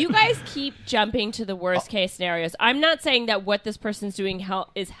saying. You guys keep jumping to the worst case scenarios. I'm not saying that what this person's doing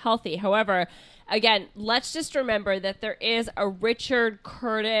is healthy. However, again, let's just remember that there is a Richard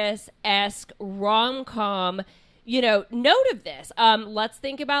Curtis-esque rom-com, note of this. Let's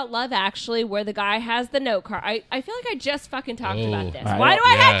think about Love Actually, where the guy has the note card. I feel like I just fucking talked about this. I Why do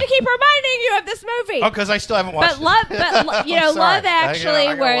I yeah. have to keep reminding you of this movie? Oh, because I still haven't watched But it. Love Sorry. Love I Actually,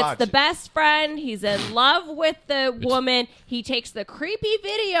 gotta where watch it's the it. best friend. He's in love with the woman. He takes the creepy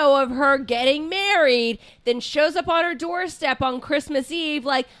video of her getting married, then shows up on her doorstep on Christmas Eve,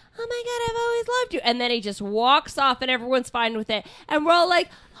 like, oh my God, I've always loved you. And then he just walks off and everyone's fine with it. And we're all like,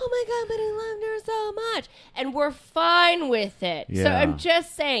 oh my God, but he loved her so much. And we're fine with it. So Yeah. I'm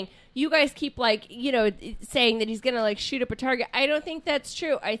just saying, you guys keep saying that he's going to shoot up a target. I don't think that's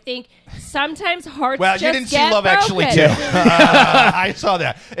true. I think sometimes hearts Well, just you didn't see get Love broken. Actually too. I saw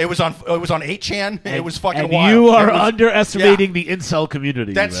that. It was on 8chan. It was fucking And wild. you are It was- underestimating the incel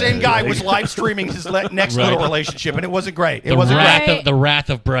community. That man. same guy Like- was live streaming his next Right. little relationship, and it wasn't great. It The wasn't wrath, great. Right. the wrath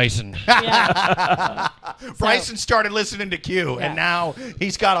of Bryson. Yeah. Bryson started listening to Q, and now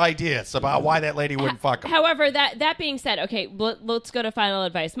he's got ideas about why that lady wouldn't fuck him. However, that being said, okay, let's go to final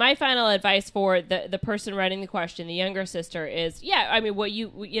advice. My final advice for the person writing the question, the younger sister, is what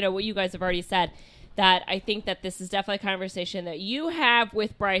you guys have already said. That I think that this is definitely a conversation that you have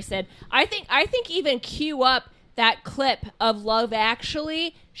with Bryson. I think even cue up that clip of Love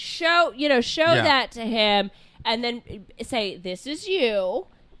Actually, show that to him, and then say, this is you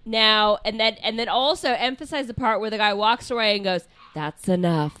now, and then also emphasize the part where the guy walks away and goes, that's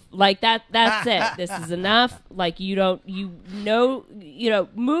enough. That's it. This is enough. Move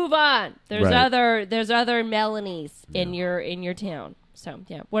on. There's Right. other Melanies in your town. So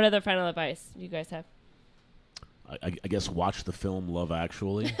yeah. What other final advice you guys have? I guess watch the film Love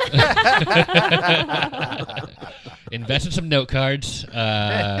Actually. Invest in some note cards.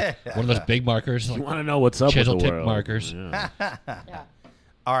 One of those big markers. You want to know what's up Chisel with the tip world. markers. Yeah. Yeah.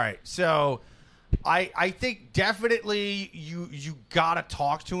 All right, so I think definitely you gotta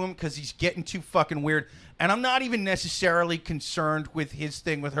talk to him because he's getting too fucking weird. And I'm not even necessarily concerned with his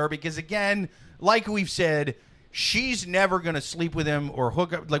thing with her because, again, like we've said, she's never gonna sleep with him or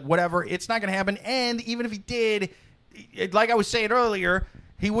hook up, whatever. It's not gonna happen. And even if he did, like I was saying earlier,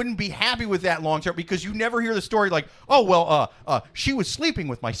 he wouldn't be happy with that long term because you never hear the story she was sleeping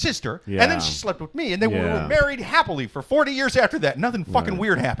with my sister and then she slept with me and then we were married happily for 40 years after that. Nothing fucking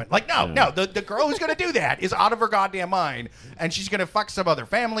weird happened. The girl who's going to do that is out of her goddamn mind and she's going to fuck some other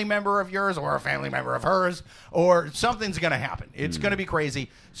family member of yours or a family member of hers or something's going to happen. It's going to be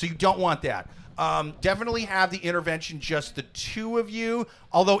crazy. So you don't want that. Definitely have the intervention, just the two of you.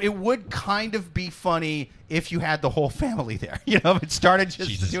 Although it would kind of be funny if you had the whole family there. If it started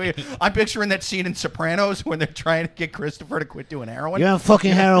just doing it. I'm picturing that scene in Sopranos when they're trying to get Christopher to quit doing heroin. You're on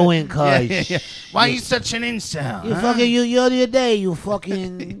fucking heroin, cuz. Yeah. Why are you such an incel? You huh? fucking, the other day, you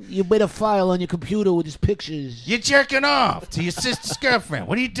made a file on your computer with his pictures. You're jerking off to your sister's girlfriend.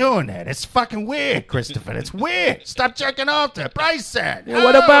 What are you doing there? It's fucking weird, Christopher. It's weird. Stop jerking off to her. Bryson. Yeah,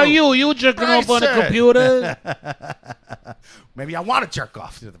 what about you? You jerking off on the Bryson. computer? Maybe I want to jerk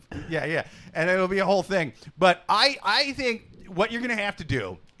off to them. Yeah. And it'll be a whole thing. But I think what you're going to have to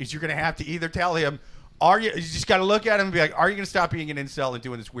do is you're going to have to either tell him, you just got to look at him and be like, are you going to stop being an incel and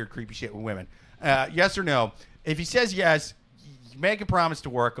doing this weird, creepy shit with women? Yes or no? If he says yes, you make a promise to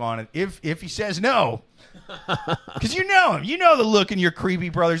work on it. If he says no, because you know him. You know the look in your creepy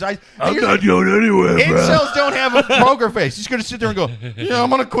brother's eyes. I'm not going anywhere, bro. Incels don't have a poker face. He's going to sit there and go, yeah, I'm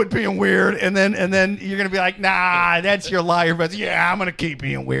going to quit being weird. And then you're going to be like, nah, that's your liar. But yeah, I'm going to keep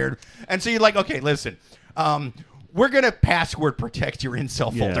being weird. And so you're like, okay, listen, we're going to password protect your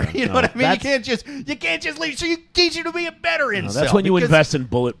incel folder. You know what I mean? You can't just leave. So you teach you to be a better incel. That's when you invest in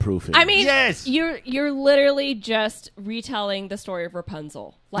bulletproofing. I mean, Yes. you're literally just retelling the story of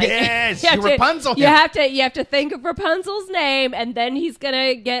Rapunzel. Yes, you have you're Rapunzel. You have to think of Rapunzel's name, and then he's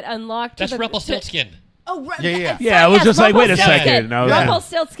gonna get unlocked. That's to the, Rumpelstiltskin. Yeah, I was just like, wait a second. No, yeah.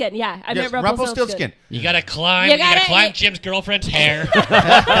 Rumpelstiltskin. Yeah, I meant Rumpelstiltskin. You gotta climb. You gotta climb Jim's girlfriend's hair.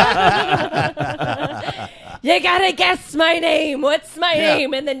 You gotta guess my name. What's my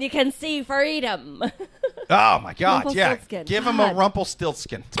name? And then you can see freedom. Oh, my God. Yeah. Rumpelstiltskin. Give him a God.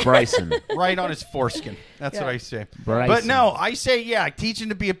 Rumpelstiltskin. it's Bryson. Right on his foreskin. That's what I say. Bryson. But no, I say, teach him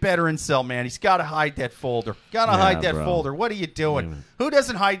to be a better incel, man. He's got to hide that folder. Got to hide that bro. folder. What are you doing? Who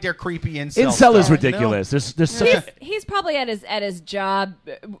doesn't hide their creepy incel Incel stuff, is you know? ridiculous. There's such a... He's probably at his job,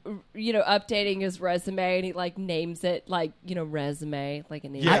 updating his resume, and he names it resume, like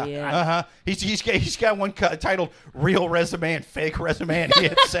an idiot. Yeah. He's got one titled "Real Resume" and "Fake Resume," and he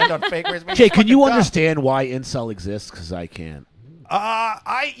hit send on fake resume. Jay, can you Fucking dumb. understand why incel exists? Because I can't.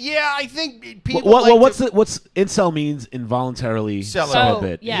 I think people. What's incel means involuntarily Celibate.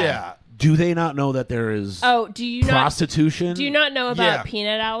 celibate. Yeah. Do they not know that there is do you prostitution? Do you not know about Yeah.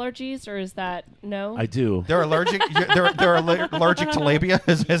 peanut allergies, or is that no? I do. They're allergic. They're allergic to labia.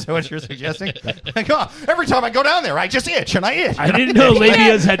 Is what you're suggesting? Like, oh, every time I go down there, I just itch and I itch. I didn't know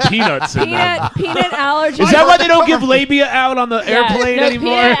labias had peanuts in them. Peanut allergies. Is that why they don't give labia out on the airplane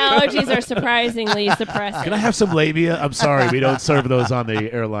anymore? Peanut allergies are surprisingly suppressing. Can I have some labia? I'm sorry, we don't serve those on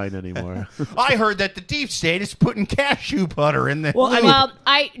the airline anymore. I heard that the deep state is putting cashew butter in the.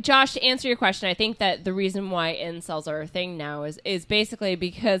 Josh, to answer your question, I think that the reason why incels are a thing now is basically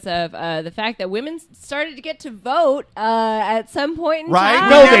because of the fact that women started to get to vote at some point in time.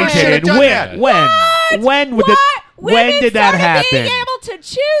 No, Never they should've didn't. done that. When did that happen? Being able to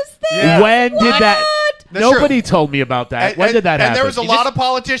choose things. Yeah. When did that? That's Nobody told me about that. When did that happen? And there was a lot of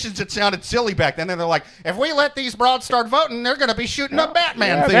politicians that sounded silly back then. And they're like, if we let these broads start voting, they're going to be shooting up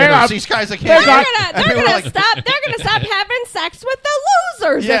Batman theaters. These guys, They're gonna stop having sex with the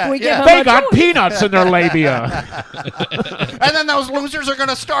losers if we give them They got peanuts in their labia. And then those losers are going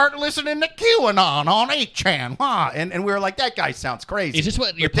to start listening to QAnon on 8chan. Huh? And we were like, that guy sounds crazy. Is this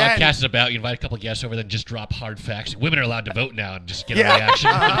what your But podcast is about? You invite a couple guests over, then just drop hard facts. Women are allowed to vote now and just get a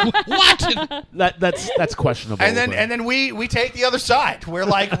reaction. What? That's questionable. And then we take the other side. We're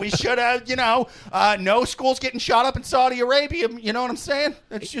like, we should have, no schools getting shot up in Saudi Arabia. You know what I'm saying?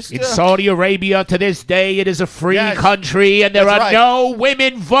 It's just in Saudi Arabia to this day, it is a free country, and there That's are right. no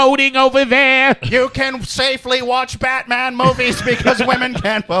women voting over there. You can safely watch Batman movies because women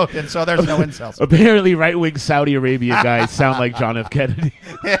can't vote, and so there's no incels. Apparently, right-wing Saudi Arabia guys sound like John F. Kennedy.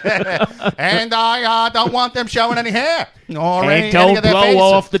 And I don't want them showing any hair. Or And any don't of their blow faces.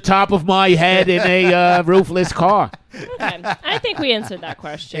 off the top of my head in a roofless car. Okay. I think we answered that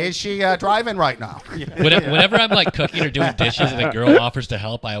question. Is she driving right now? Whenever I'm like cooking or doing dishes and a girl offers to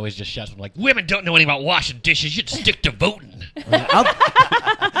help, I always just shout something like, "Women don't know anything about washing dishes. You should stick to voting."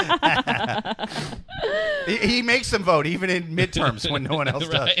 He makes them vote even in midterms when no one else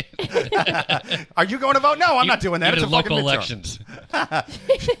does. Are you going to vote? No, I'm not doing that. Even It's a in local fucking midterm.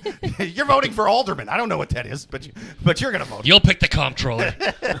 elections. You're voting for alderman. I don't know what that is, but you're going to vote. You'll pick the comptroller.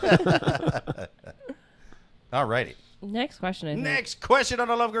 All righty. Next question, I think. Next question on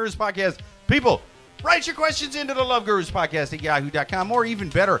the Love Gurus podcast. People, write your questions into the Love Gurus podcast at yahoo.com, or even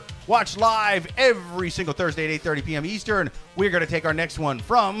better, watch live every single Thursday at 8:30 p.m. Eastern. We're going to take our next one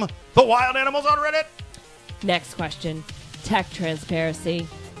from the Wild Animals on Reddit. Next question. Tech transparency.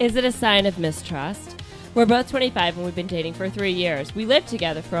 Is it a sign of mistrust? We're both 25 and we've been dating for 3 years. We lived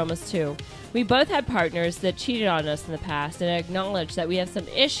together for almost 2. We both had partners that cheated on us in the past and acknowledge that we have some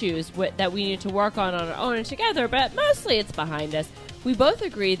issues that we need to work on our own and together, but mostly it's behind us. We both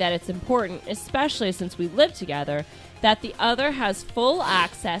agree that it's important, especially since we live together, that the other has full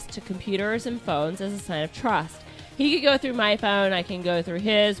access to computers and phones as a sign of trust. He could go through my phone, I can go through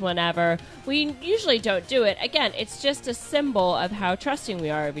his whenever. We usually don't do it. Again, it's just a symbol of how trusting we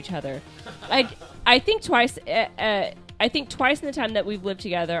are of each other. I think twice in the time that we've lived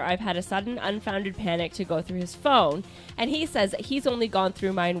together, I've had a sudden, unfounded panic to go through his phone, and he says that he's only gone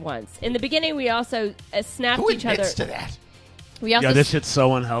through mine once. In the beginning, we also snapped Who each other. admits to that? We also This shit's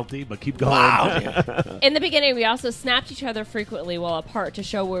so unhealthy, but keep going. Wow. In the beginning, we also snapped each other frequently while apart to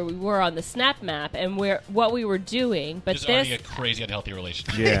show where we were on the snap map and what we were doing. But This is already a crazy unhealthy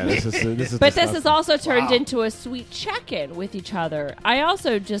relationship. Yeah, this is. But this has also turned Wow. into a sweet check-in with each other. I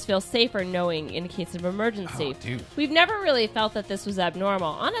also just feel safer knowing in case of emergency. Oh, dude. We've never really felt that this was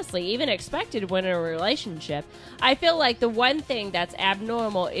abnormal. Honestly, even expected when in a relationship. I feel like the one thing that's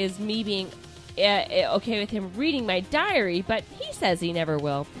abnormal is me being okay with him reading my diary, but he says he never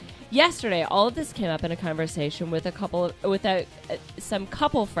will. Yesterday, all of this came up in a conversation with some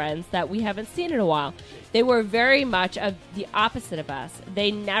couple friends that we haven't seen in a while. They were very much of the opposite of us.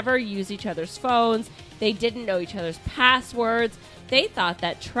 They never use each other's phones. They didn't know each other's passwords. They thought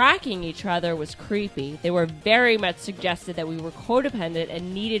that tracking each other was creepy. They were very much suggested that we were codependent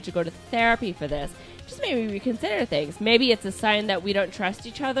and needed to go to therapy for this. Just made me reconsider things. Maybe it's a sign that we don't trust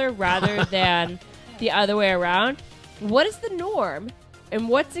each other rather than the other way around. What is the norm and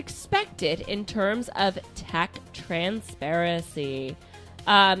what's expected in terms of tech transparency?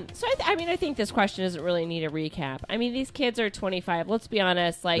 I think this question doesn't really need a recap. I mean, these kids are 25. Let's be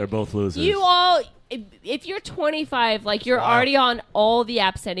honest. Like, They're both losers. You all, if you're 25, like you're already on all the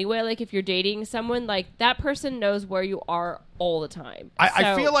apps anyway. Like if you're dating someone, like that person knows where you are all the time.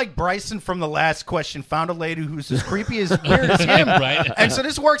 I feel like Bryson from the last question found a lady who's as creepy as weird as him. Right. And so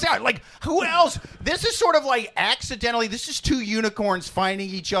this works out. Like, who else? This is sort of like accidentally, this is two unicorns finding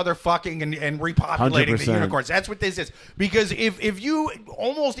each other fucking and repopulating 100%. the unicorns. That's what this is. Because if you,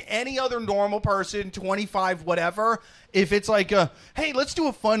 almost any other normal person, 25, whatever, if it's like, hey, let's do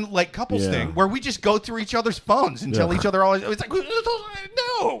a fun like couples thing where we just go through each other's phones and tell each other all. It's like,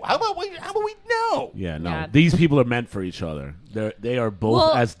 no. How about we know? Yeah, no. Yeah. These people are meant for each other. They are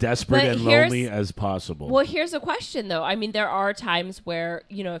both as desperate but and here's- lonely as possible. Well, here's a question though. I mean, there are times where,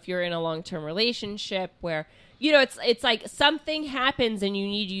 if you're in a long-term relationship where, it's like something happens and you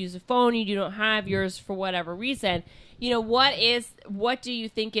need to use a phone, you don't have yours for whatever reason. What do you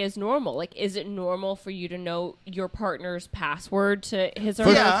think is normal? Like, is it normal for you to know your partner's password to his or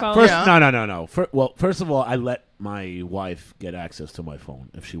her phone? No. First of all, I let my wife get access to my phone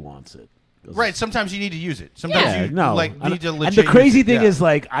if she wants it. Right. Sometimes you need to use it. Sometimes Yeah. you need to legit And the crazy use it. thing Yeah. is,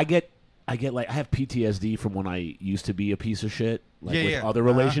 like, I have PTSD from when I used to be a piece of shit, with other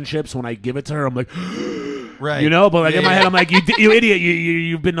relationships. When I give it to her, I'm like, right. but like in my head, I'm like, you idiot,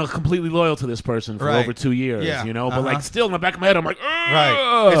 you've been completely loyal to this person for over 2 years, but like still in the back of my head, I'm like,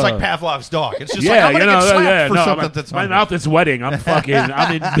 right. It's like Pavlov's dog. It's just like, yeah, I'm going to get slapped for something my, that's my hungry. mouth is wetting. I'm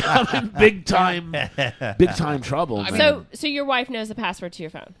in big time trouble. Man. So your wife knows the password to your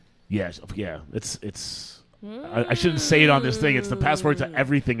phone. Yes, yeah, it's. I shouldn't say it on this thing. It's the password to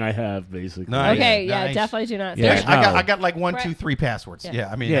everything I have, basically. Nice. Okay, Nice. definitely do not. Yeah. say I that. got like 1, Brett. 2, 3 passwords. Yeah. Yeah,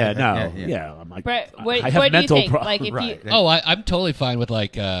 I mean, Yeah. I'm like, Brett, I what have do you mental think? problems. Like if Right. you, Oh, I'm totally fine with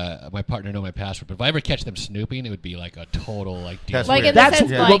like my partner know my password, but if I ever catch them snooping, it would be like a total like deal. That's like weird. in the That's-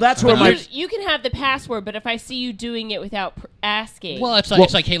 sense, well, like, that's where you can have the password, but if I see you doing it without asking, Well, it's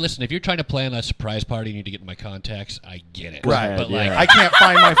like, hey, listen, if you're trying to plan a surprise party, you need to get in my contacts. I get it, Right. But Yeah. like, I can't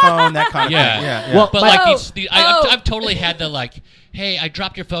find my phone, that kind of Yeah. thing. Yeah. Well, but Oh, like oh. I've totally had the like, hey, I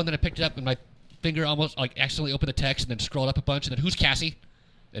dropped your phone, then I picked it up, and my finger almost like accidentally opened the text, and then scrolled up a bunch, and then who's Cassie?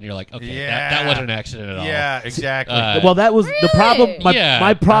 And you're like, okay, that wasn't an accident at all. Yeah, exactly. Well, that was the problem.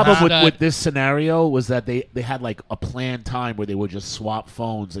 My problem Uh-huh. with this scenario was that they had like a planned time where they would just swap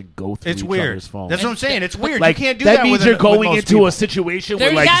phones and go through it's each weird. other's phones. That's what I'm saying. It's weird. Like, you can't do that that. means with you're going with most into people. a situation There-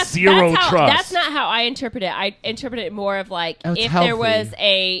 with like that's zero how, trust. That's not how I interpret it. I interpret it more of like Oh, it's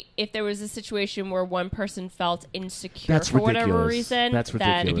if there was a situation where one person felt insecure That's for whatever ridiculous. reason. That's then-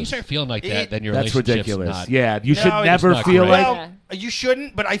 ridiculous. If you start feeling like that, then your That's relationship's ridiculous. not. Yeah, you should No, it's never not feel great. like. Well, you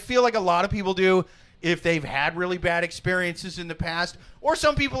shouldn't, but I feel like a lot of people do if they've had really bad experiences in the past, or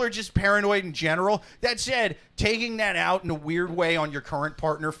some people are just paranoid in general. That said, taking that out in a weird way on your current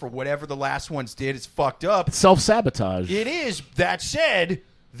partner for whatever the last ones did is fucked up. Self-sabotage. It is. That said,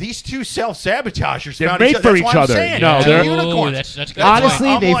 these two self-sabotagers They're found made each other. for That's each what I'm other. saying. No, Two they're- unicorns. That's a good Honestly,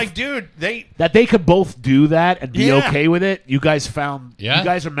 I'm they've- like, dude, that they could both do that and be Yeah. okay with it. You guys found. Yeah. You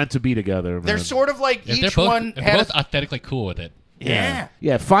guys are meant to be together. they're man. sort of like If each they're both, one if they're had both a, authentically cool with it. yeah.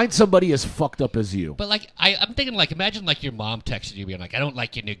 Yeah, find somebody as fucked up as you. But like, I'm thinking like, imagine like your mom texted you being like, I don't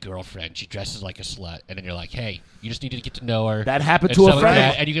like your new girlfriend. She dresses like a slut, and then you're like, hey, you just needed to get to know her. That happened and to a stuff like friend.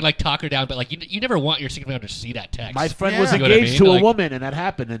 that, and you can like talk her down, but like, you never want your significant other to see that text. My friend Yeah. was You know what I engaged mean? to a Like- woman, and that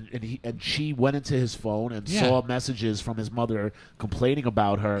happened, and she went into his phone and Yeah. saw messages from his mother complaining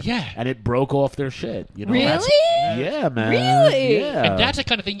about her. Yeah. and it broke off their shit. You know, Really? yeah, man. Really? Yeah. and that's the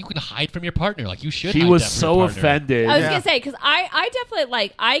kind of thing you can hide from your partner. Like you should. She hide was that from so your partner. offended. I was Yeah. gonna say because I definitely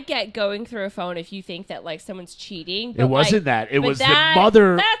like I get going through a phone if you think that like someone's cheating. But It wasn't like, that. It but was that- the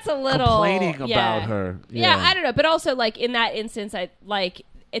mother that's a little complaining yeah. about her. Yeah, I don't know, but also like in that instance, I like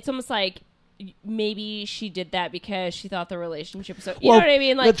it's almost like maybe she did that because she thought the relationship was so. You Well, know what I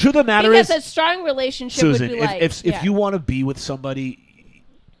mean? Like the truth of the matter because is, a strong relationship Susan, would be like if you want to be with somebody,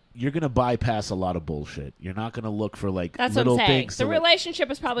 you're gonna bypass a lot of bullshit. You're not gonna look for like that's what little I'm saying. things. The to, like- relationship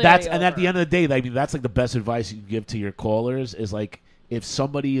is probably that's already and at the over. end of the day, I mean, that's like the best advice you can give to your callers is like if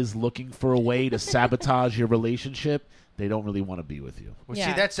somebody is looking for a way to sabotage your relationship, they don't really want to be with you. Well, Yeah.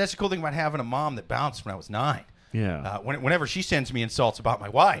 see, that's the cool thing about having a mom that bounced when I was 9. Yeah. Whenever she sends me insults about my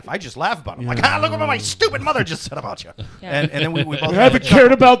wife, I just laugh about it. I'm like, look what my stupid mother just said about you. Yeah. And then we both I haven't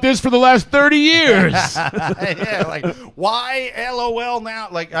cared about this for the last 30 years. yeah, like, why LOL now?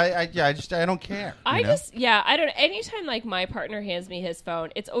 Like, I don't care. I you know? I don't. Anytime like my partner hands me his phone,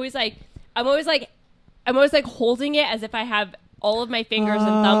 it's always like I'm always like holding it as if I have all of my fingers and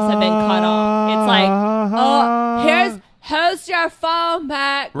thumbs have been cut off. It's like, oh, here's your phone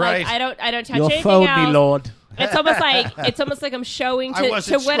back. Right. Like, I don't touch Your anything phone, else. me lord. It's almost like I'm showing I to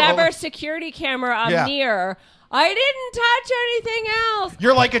wasn't whatever scrolling. security camera I'm Yeah. near. I didn't touch anything else.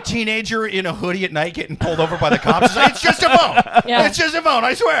 You're like a teenager in a hoodie at night getting pulled over by the cops. It's, like, it's just a phone. Yeah. It's just a phone.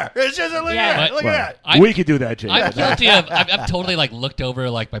 I swear. It's just a look Yeah. at that. Look at that. We could do that, Jake. I'm guilty of. I've totally like looked over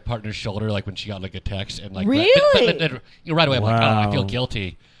like my partner's shoulder, like when she got like a text, and like Really? but right away I'm like, oh, I Wow. feel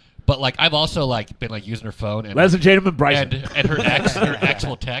guilty. But like I've also like been like using her phone, and Ladies and gentlemen, Bryson. and her ex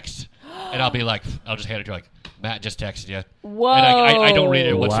will text, and I'll be like, I'll just hand it to her like, Matt just texted you. Whoa. And I don't read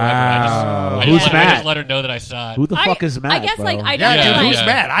it whatsoever. Wow. I Who's just Matt? let her know that I saw it. Who the fuck is Matt? I guess bro? like I Yeah, don't dude, like. who's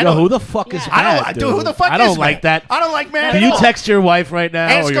mad? I Yo, don't. who the fuck is Yeah. I Matt? don't. Dude, who the fuck I is don't Matt? like that. I don't like Matt. Can at you all. text your wife right now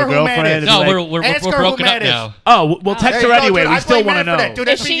Ask or her your who Matt girlfriend? is. and No, be like, we're Ask her who broken up Matt is. now. Oh, we'll text There her you go, anyway. dude. We I still blame want to Matt for know. that, dude.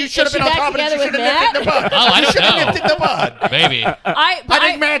 Is You she- should have is been she on back top of it. You together should with have nipped it in the bud. Oh, I You don't should have know. nipped it in the bud. Maybe. I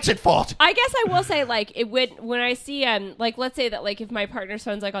think Matt's at fault. I guess I will say like it would when I see like let's say that like if my partner's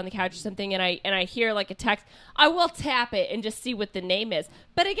phone's like on the couch or something and I hear like a text, I will tap it and just see what the name is.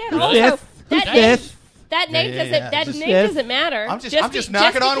 But again, also that name, that name Yeah, doesn't yeah. that Just name if. doesn't matter. I'm just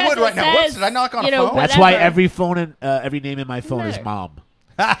knocking on because wood it right now. Whoops, says, did I knock on a you know, phone? That's why whatever. every phone and every name in my phone is Matter. mom.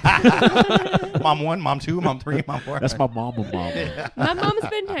 Mom 1, Mom 2, Mom 3, Mom 4. That's my mom and mom. My mom's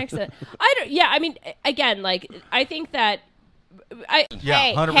been texting. I don't. Yeah, I mean, again, like I think that. Yeah,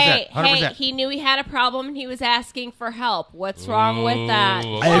 hey, 100%, hey, 100%. hey, he knew he had a problem and he was asking for help. What's wrong with that?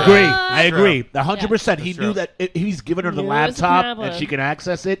 Ooh. I agree. What? I agree. 100%. He That's knew true. that he's given her the Knew it was a laptop problem. and she can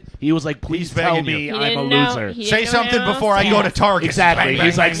access it. He was like, "Please He's tell begging me you. He I'm a didn't know- loser." he Say didn't know something how else before I to go to ask. Target. Exactly. Bang,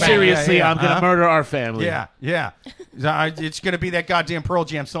 He's bang, like, bang, "Seriously, yeah, I'm gonna uh-huh. murder our family." Yeah. It's going to be that goddamn Pearl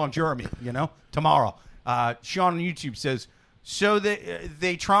Jam song, Jeremy, tomorrow. Sean on YouTube says, so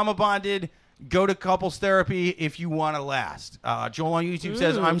they trauma bonded, go to couples therapy if you want to last. Joel on YouTube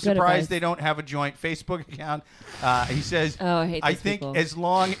says, I'm good surprised advice. they don't have a joint Facebook account. He says, Oh, I hate these think people. as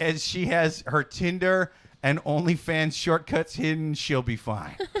long as she has her Tinder and OnlyFans shortcuts hidden, she'll be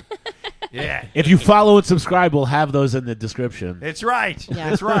fine. Yeah. If you follow and subscribe, we'll have those in the description. That's right. Yeah.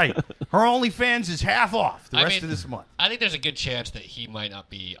 That's right. Her OnlyFans is half off the I rest mean, of this month. I think there's a good chance that he might not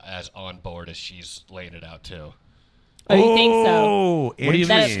be as on board as she's laying it out too. Oh, you think so? Oh, What do you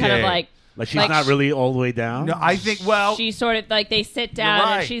That mean? it's kind of like Like she's like not really all the way down. No, I think, well, she sort of like they sit down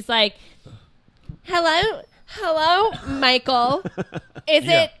right. and she's like, "Hello, Michael. Is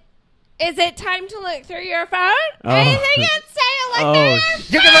Yeah. it time to look through your phone? Anything you say like Oh, that?"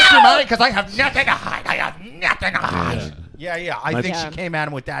 you can look through mine because I have nothing to hide. I have nothing to hide. Yeah. I think Yeah. she came at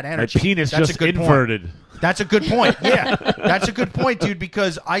him with that my energy. penis That's just a good inverted. Point. That's a good point. Yeah, that's a good point, dude.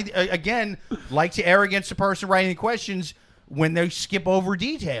 Because I again like to err against the person writing the questions when they skip over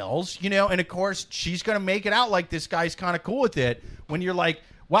details, and of course she's gonna make it out like this guy's kind of cool with it. When you're like,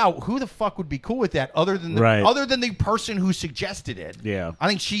 wow, who the fuck would be cool with that other than the person who suggested it? Yeah. I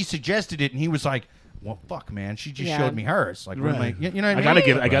think she suggested it, and he was like, well, fuck, man, she just Yeah. showed me hers. Like, what am I, you know what I I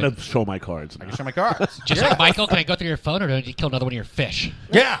mean? gotta show my cards. I now. can show my cards. Just like Michael, can I go through your phone, or did you kill another one of your fish?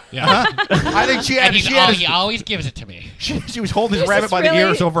 Yeah. I think she had. And She, had he always gives it to me. she was holding his This rabbit is by the really-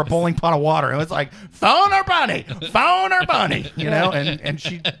 ears over a bowling pot of water. It was like, phone or bunny, phone or bunny, and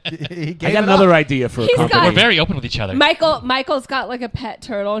she. He gave I got it another up. idea for a He's company. got- We're very open with each other. Michael's got like a pet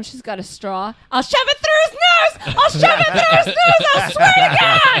turtle and she's got a straw. I'll shove it through his nose. I'll shove it through his nose. I swear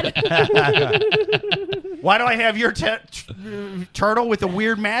to God. Why do I have your turtle with a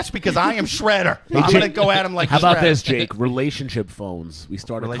weird mask? Because I am Shredder. I'm Jake, gonna go at him like. How about Shredder. this, Jake? Relationship phones. We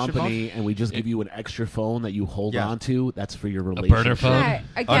start a Relationship company and we just give you an extra phone that you hold Yeah. on to. That's for your relationship. burner phone? Right,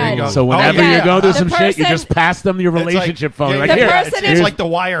 Oh, there you again, go. So whenever yeah. you're going through The some shit, you person- just pass them your It's like- relationship phone. yeah, Like, yeah, here, yeah, person it's is- like the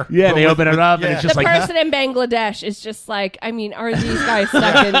wire. Yeah, but they with- open it up and yeah. it's just the like person in Bangladesh is just like, I mean, are these guys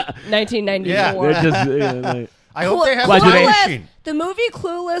stuck in 1994? they're just like, I hope they have Glad a you time didn't- machine. The movie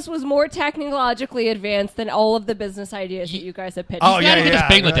Clueless was more technologically advanced than all of the business ideas that you guys have pitched. Oh, You yeah, gotta get yeah.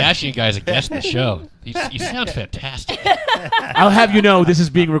 this Bangladeshi guy as a guest in the show. You sound fantastic. I'll have you know this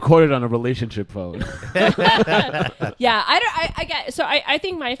is being recorded on a relationship phone. Yeah, I get. So I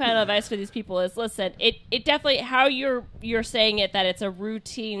think my final advice for these people is: listen, it definitely how you're saying it, that it's a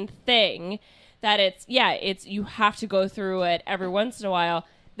routine thing, that it's you have to go through it every once in a while.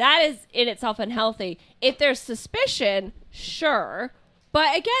 That is in itself unhealthy. If there's suspicion, sure,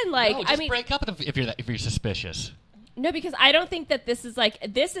 but again, like No, I just mean, break up with them if you're suspicious. no, because I don't think that this is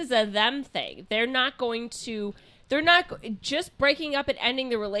a them thing. They're not just breaking up and ending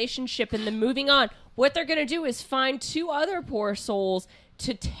the relationship and then moving on. What they're going to do is find two other poor souls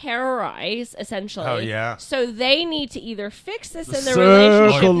to terrorize, essentially. Oh, yeah. So they need to either fix this in their Circle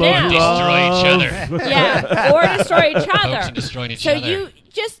relationship of now, Destroy each other. yeah, or destroy each Folks other. are destroying each So other.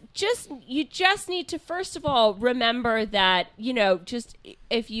 you just need to first of all remember that just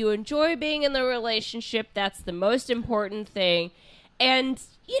if you enjoy being in the relationship, that's the most important thing, and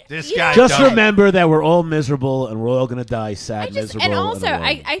This guy. Just does. remember that we're all miserable and we're all gonna die sad, miserable. And also,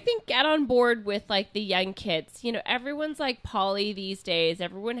 alone. I think get on board with like the young kids. You know, everyone's like poly these days.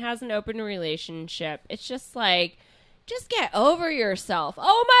 Everyone has an open relationship. It's just like, just get over yourself.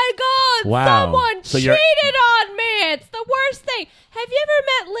 Oh my God! Wow. Someone So you're- cheated on me. It's the worst thing. Have you ever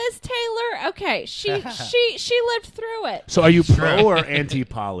met Liz Taylor? Okay, she lived through it. So are you pro or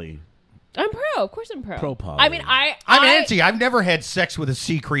anti-poly? I'm pro. Of course, I'm pro. Pro poly. I mean, I'm anti. I've never had sex with a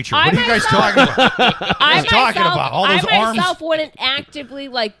sea creature. I What are you guys talking about? I talking about? All those arms? myself wouldn't actively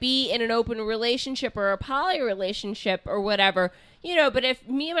like be in an open relationship or a poly relationship or whatever, you know. But if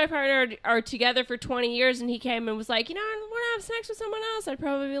me and my partner are together for 20 years and he came and was like, you know, I want to have sex with someone else, I'd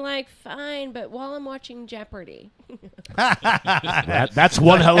probably be like, fine, but while I'm watching Jeopardy. That's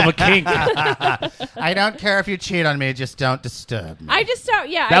one hell of a kink. I don't care if you cheat on me. Just don't disturb me. I just don't.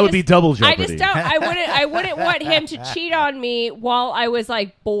 Yeah, That would be double I jeopardy. just don't. I wouldn't want him to cheat on me while I was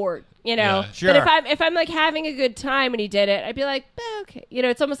like bored. You know, Yeah. Sure. But if I'm like having a good time and he did it, I'd be like, okay. You know,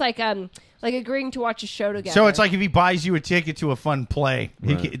 it's almost like agreeing to watch a show together. So it's like if he buys you a ticket to a fun play,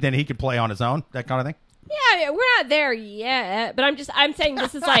 then he can play on his own, that kind of thing. yeah, we're not there yet. But I'm saying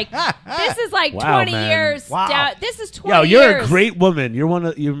this is like Wow, 20 man. years Wow. down. This is 20 Yo, years. you're a great woman. You're one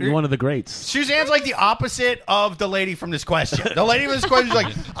of the greats. Suzanne's like the opposite of the lady from this question. The lady from this question is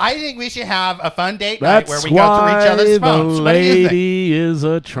like, I think we should have a fun date night That's where we go through each other's why the phones. What do you think? lady is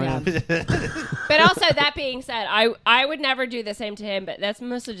a tramp. But also that being said, I would never do the same to him. But that's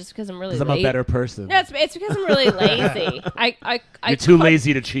mostly just because I'm really Because I'm lazy. a better person. No, it's because I'm really lazy. You're too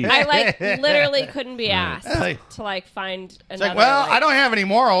lazy to cheat. I like literally couldn't be asked Like- to like find It's another. like, well, like, I don't have any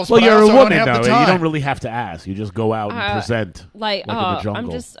morals, Well, but you're I a also woman, don't have though. the time. You don't really have to ask. You just go out and present. like in the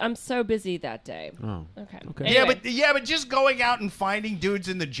jungle. I'm so busy that day. Oh. Okay. Yeah, Anyway. but just going out and finding dudes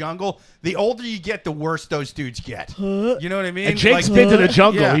in the jungle, the older you get, the worse those dudes get. You know what I mean? And Jake's Like- been to the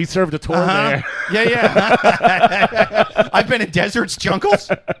jungle. Yeah. He served a tour Uh-huh. there. Yeah. I've been in deserts, jungles.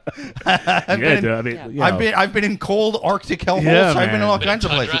 I've been in, I've been in cold Arctic hellholes. Yeah, I've been in man. all Been kinds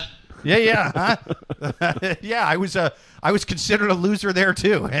of tundra? places. Yeah. Huh? Yeah, I was considered a loser there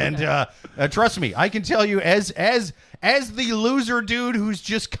too, and trust me, I can tell you, as the loser dude who's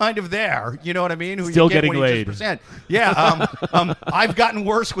just kind of there, you know what I mean? Who Still you get getting when you laid. just present. Yeah, I've gotten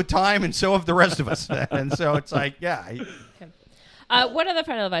worse with time, and so have the rest of us. And so it's like, yeah. What other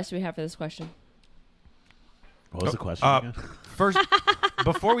final advice do we have for this question? What was the question? again? First,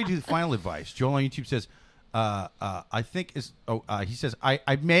 before we do the final advice, Joel on YouTube says, I think he says, I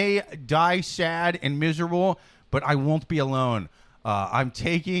may die sad and miserable, but I won't be alone. I'm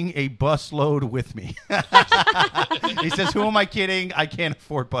taking a bus load with me. He says, who am I kidding? I can't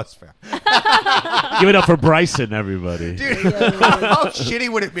afford bus fare. Give it up for Bryson, everybody. Dude, how shitty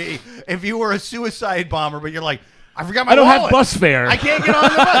would it be if you were a suicide bomber, but you're like, I forgot my I don't wallet. have bus fare. I can't get on the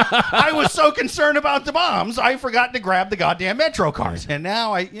bus. I was so concerned about the bombs, I forgot to grab the goddamn Metro cards, and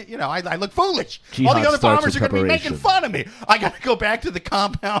now I look foolish. Jihad All the other starts bombers are with going to be making preparation. fun of me. I got to go back to the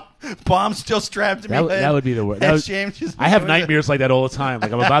compound. Bombs still strapped to me. That would be the worst. That shame. I have nightmares like that all the time.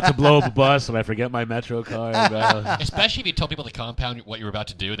 Like I'm about to blow up a bus and I forget my Metro card. Especially if you told people at the compound what you were about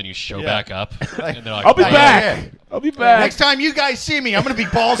to do, then you show Yeah. back up. And they're like, I'll be Yeah, back. yeah. I'll be back. Next time you guys see me, I'm going to be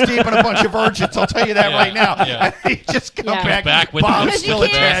balls deep in a bunch of virgins. I'll tell you that Yeah, right now. yeah. I just come Yeah. back with bombs the- still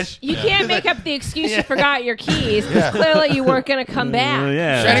Because attached. You can't make up the excuse you forgot your keys because clearly you weren't going to come back.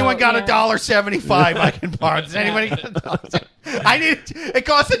 yeah. Has anyone got Yeah. $1.75 I can borrow? Does anybody got $1.75? I need it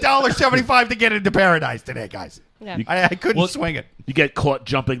costs $1.75 to get into paradise today, guys. Yeah. I couldn't Well, swing it. You get caught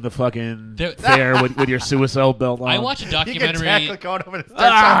jumping the fucking There- fair with your suicide belt on. I watched a You can documentary. tackle going over the steps.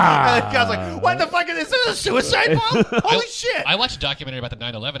 And the guy's like, what the fuck is this? Is this a suicide bomb? Holy shit. I watched a documentary about the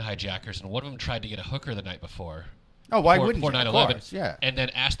 9/11 hijackers, and one of them tried to get a hooker the night before. Oh, why Before wouldn't you? 9/11, Of course, yeah. and then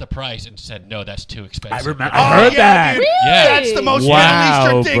asked the price and said, "No, that's too expensive." I remember. Oh, I heard yeah, that. dude. Yeah. That's the most Wow,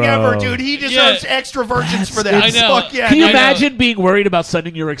 Middle Eastern thing bro. ever, dude. He deserves extra virgins for that. I know. Fuck yeah. Can you dude. imagine being worried about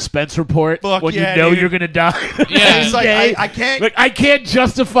sending your expense report Fuck when yeah, you know dude. you're going to die? Yeah. It's like, Okay? I can't. Like, I can't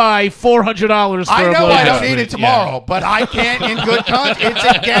justify $400 for I a know I don't blowjob. need it tomorrow, but I can't in good conscience.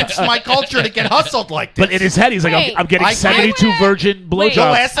 It's against my culture to get hustled like this. But in his head, he's like, Wait, I'm getting I 72 wanna- virgin wait, the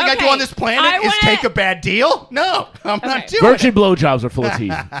blowjobs. last thing I do Okay, on this planet I is wanna- take a bad deal. No, I'm not doing Virgin it. blowjobs are full of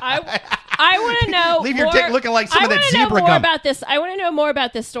teeth. I want to know. Leave your more- dick looking like some I of that wanna know zebra more gum. about this. I want to know more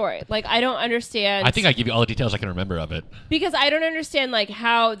about this story. Like, I don't understand. I think I give you all the details I can remember of it. because I don't understand like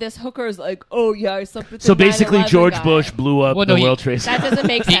how this hooker is like, oh yeah, I slept with. So the basically, 9/11 George guy. Bush blew up Well, no, the he- World Trade That Center. doesn't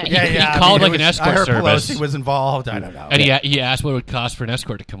make sense. He called like an escort I heard service. Pelosi was involved. I don't know. And he asked what it would cost for an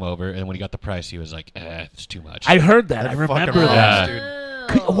escort to come over, and when he got the price, he was like, "It's too much." I heard that. I Fucking remember rocks, that. dude.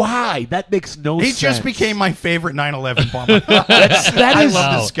 Why? That makes no He sense. just became my favorite 9/11 bomber. I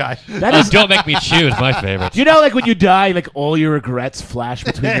love this guy. That is. Don't make me choose my favorite. You know, like when you die, like all your regrets flash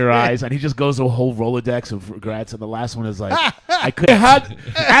between your eyes, and he just goes a whole Rolodex of regrets, and the last one is like, I could have.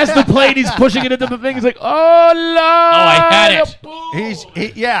 As the plane, he's pushing it into the thing. He's like, oh no! I had it.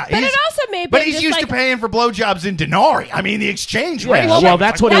 But it also may. But he's used to paying for blowjobs in denarii. I mean, the exchange rate. Well,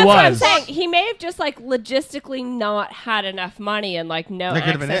 that's what it was. What I'm saying. He may have just like logistically not had enough money and like no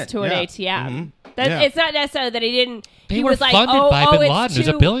access to an ATM. Mm-hmm. It's not necessarily that he didn't. They were was like, funded by Bin Laden, who's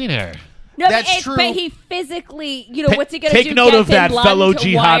a too... billionaire. No, That's true. But he physically, what's he going to do? Take note of that, fellow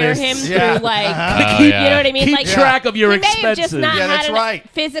to wire jihadists. him Yeah. through, like, Oh, you yeah. know what I mean? Keep like, track of your he may have expenses. just not Yeah, that's had right.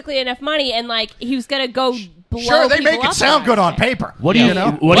 physically enough money, and like he was going to go blow Sure, they people make it up sound on good that on shit. paper. What do you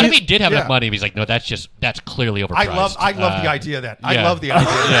know? What if he did have Yeah. enough money? He's like, no, that's clearly overpriced. I love the idea of that. I yeah. love the idea.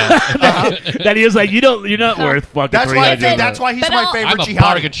 Of that. That he was like, you're not worth fucking. That's why. $300. That's why he's But my I'll- favorite I'm a jihadi.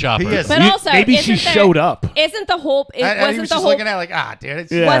 bargain shopper. He is. But also, Maybe she isn't there- showed up. Isn't the whole? It And he wasn't was the just whole. looking at it like, dude,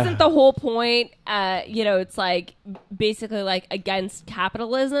 it's Yeah. Wasn't the whole point? It's like basically like against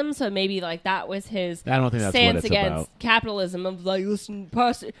capitalism. So maybe like that was his I don't think that's what stance it's against about. capitalism of like listen,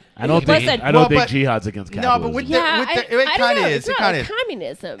 I don't listen, think. I don't Well, think but- jihad's against No, capitalism. but with Yeah, it I kind don't of know. is. It's It not kind like of.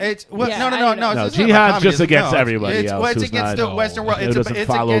 communism. It's well, Yeah, no. I don't know. No, It's not jihad's about just communism. against No, everybody it's, else well, it's who's against not- the Western world. who It's, doesn't it's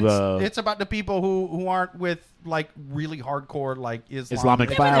follow against. the- It's about the people who aren't with like really hardcore like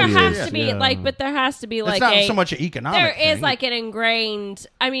Islamic Yeah, but there values. has to be Yeah. like, but there has to be It's like not a. so much an economic. There is thing. like an ingrained.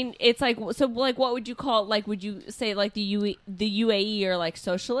 I mean, it's like so. Like, what would you call it? Like, would you say like the UAE or like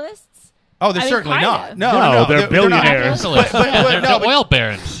socialists? Oh, they're I mean, certainly kinda. not. No, No, they're not. billionaires. They're but- oil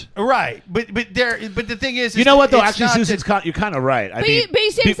barons. Right, but the thing is, You know what though? it's Actually, not Susan, that- you're kind of right. But you see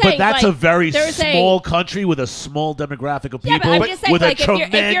what I'm but saying, that's like, a very there's a- small country with a small demographic of Yeah, people but I'm just saying, with like, a if you're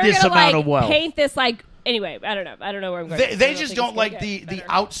tremendous gonna, amount like, of wealth. paint this like. Anyway, I don't know. I don't know where I'm going. They just don't like the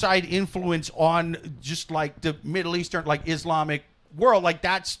outside influence on just like the Middle Eastern, like Islamic world. Like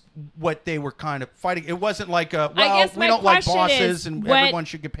that's what they were kind of fighting. It wasn't like I well, guess we my don't like question bosses is, and what, everyone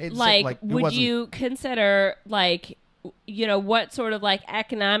should get paid. Like, it would wasn't- you consider like, what sort of like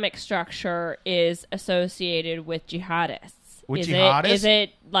economic structure is associated with jihadists? With is jihadists? Is it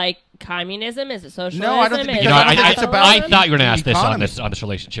like communism? Is it socialism? No, I don't think- Is because it I don't think it's about- I thought you were going to ask this economy. on this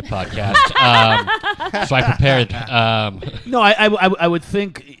relationship podcast, so I prepared. No, I would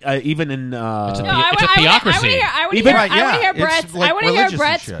think even in It's a No, It's a theocracy. I want to Even- hear, Right, I wanna yeah. hear It's Brett's. like I want to hear religious and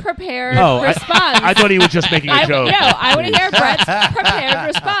Brett's shit. prepared oh, response. I thought he was just making a joke. No, I want to hear Brett's prepared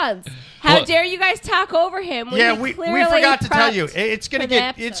response. How Well- dare you guys talk over him? When Yeah, he we clearly forgot to tell you. prepped It's gonna for the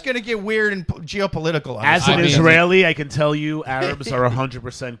get episode. weird and geopolitical. on As this. an I mean- Israeli, I can tell you, Arabs are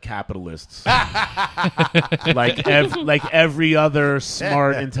 100% capitalists. like every other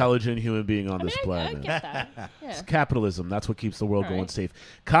smart, intelligent human being on this I planet. get that. Yeah. It's capitalism. That's what keeps the world All going right. safe.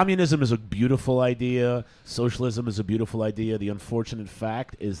 Communism is a beautiful idea. Socialism is a beautiful idea. The unfortunate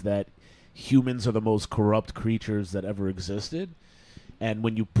fact is that humans are the most corrupt creatures that ever existed. And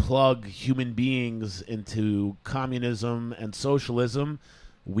when you plug human beings into communism and socialism,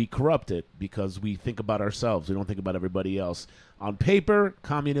 we corrupt it because we think about ourselves. We don't think about everybody else. On paper,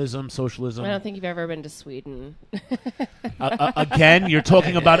 communism, socialism. I don't think you've ever been to Sweden. Again, you're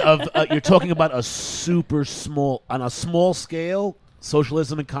talking about a super small on a small scale.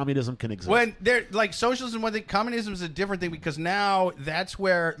 Socialism and communism can exist. When they're like socialism, one thing, communism is a different thing because now that's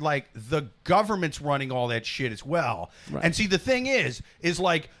where like the government's running all that shit as well. Right. And see, the thing is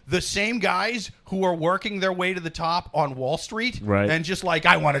like the same guys who are working their way to the top on Wall Street, Right. and just like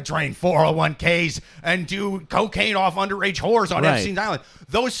I want to drain 401ks and do cocaine off underage whores on Right. Epstein's Island.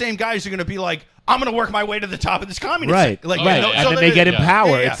 Those same guys are going to be like, I'm going to work my way to the top of this communist Right, thing. Like, right, you know, and so then they get in yeah. power.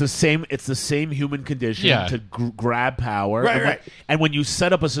 Yeah, yeah. It's the same human condition Yeah. to grab power. Right, and right. And when you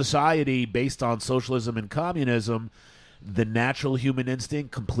set up a society based on socialism and communism, the natural human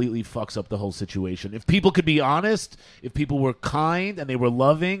instinct completely fucks up the whole situation. If people could be honest, if people were kind and they were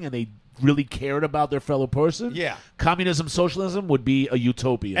loving and they really cared about their fellow person, Yeah. communism, socialism would be a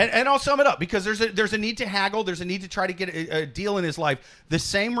utopia. And I'll sum it up because there's a need to haggle. There's a need to try to get a deal in his life. The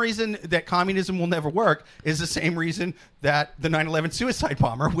same reason that communism will never work is the same reason that the 9/11 suicide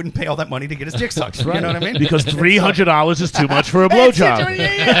bomber wouldn't pay all that money to get his dick sucked. You know what I mean? because $300 is too much for a That's it, blowjob.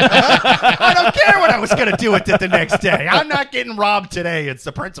 yeah. I don't care what I was going to do with it the next day. I'm not getting robbed today. It's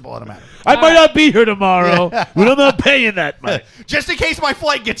the principle of the matter. I might not be here tomorrow, but I'm not paying that much. Just in case my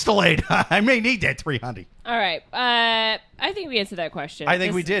flight gets delayed, I may need that 300. All right. I think we answered that question. I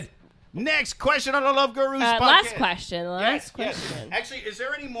think we did. Next question on the Love Gurus podcast. Last question. Last Yes. question. Actually, is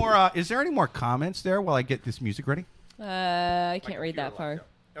there any more comments there while I get this music ready? I can't read that far.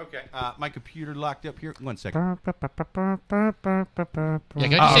 Okay. My computer locked up here. 1 second. Yeah,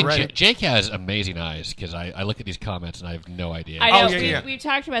 can I just say, Jake has amazing eyes because I look at these comments and I have no idea. I know. yeah. We've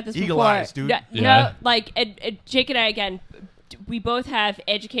talked about this Eagle before. eyes, dude. No, Yeah. like Jake and I again. We both have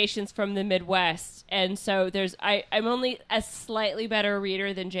educations from the Midwest, and so I'm only a slightly better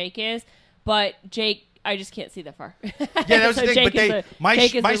reader than Jake is, but Jake. I just can't see that far. Yeah, that was So the thing. Jake But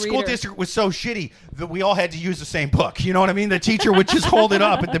is a my school reader. district was so shitty that we all had to use the same book. You know what I mean? The teacher would just hold it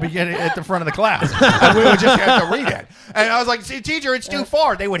up at the beginning, at the front of the class, and we would just have to read it. And I was like, "See, teacher, it's too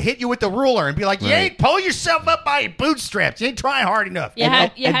far." They would hit you with the ruler and be like, "You ain't pull yourself up by your bootstraps. You ain't trying hard enough."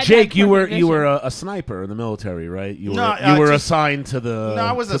 And Jake, you were a sniper in the military, right? You were assigned to the No,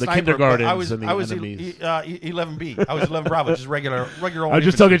 I was a the sniper, kindergartens but I was and the enemies. 11B. I was 11 Bravo, just regular old. I was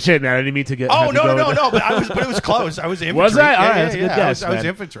just talking shit, man. I didn't mean to get. Oh have to go no! with that. But it was close. I was infantry. Was I? All right, Yeah, that's a good yeah, guess. I was man.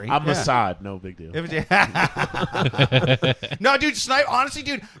 infantry. I'm yeah. Mossad. No big deal. No, dude, honestly,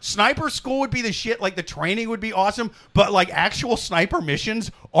 dude, sniper school would be the shit. Like, the training would be awesome, but, like, actual sniper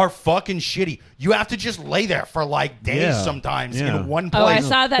missions are fucking shitty. You have to just lay there for, like, days sometimes in one place. Oh, I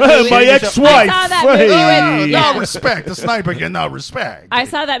saw that movie. My ex-wife. I saw that movie with, No respect. The sniper get no respect. I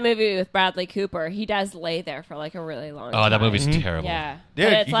saw that movie with Bradley Cooper. He does lay there for, like, a really long time. Oh, that movie's terrible. Yeah.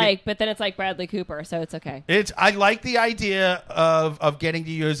 Dude, but then it's like Bradley Cooper, so it's okay. I like the idea of getting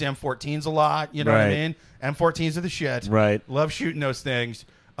to use M14s a lot. You know what I mean? M14s are the shit. Right. Love shooting those things.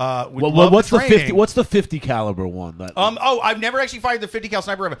 What's the 50? What's the 50 caliber one? I've never actually fired the 50 cal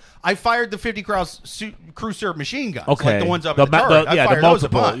sniper rifle. I fired the 50 cal cruiser machine guns. Okay, like the ones up in the turret. I the fired those a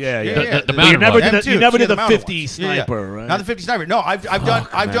multiple. bunch. Yeah. The You never mounted did. You never did the mounted 50 ones. sniper, right? Not the 50 sniper. No, I've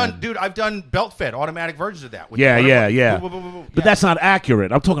done belt fed automatic versions of that. Yeah. But Yeah. that's not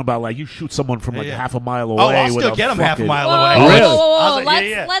accurate. I'm talking about like you shoot someone from like half a mile away. Oh, I'll with still a get them half a fucking- mile Whoa, away. whoa, Really? whoa, whoa, I whoa. was like,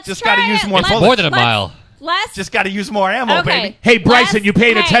 yeah. Let's Just try gotta use it. more Let's- bullets. More than a mile. Let's Just got to use more ammo, okay. baby. Hey, Bryson, you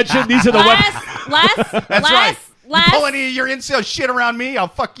paying attention? These are the That's Right. You pull any of your incel shit around me, I'll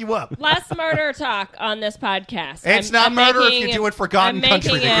fuck you up. less murder talk on this podcast. It's not murder if you do it for God and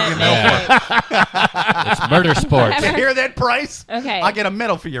country. They give you a medal for it. It's murder sports. You hear that, Price? Okay. I'll get a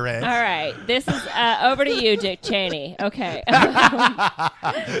medal for your ass. All right. This is over to you, Dick Cheney. Okay. Okay.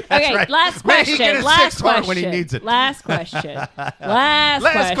 right. Last Man, he question. get his Last sixth heart question. when he needs it. Last question.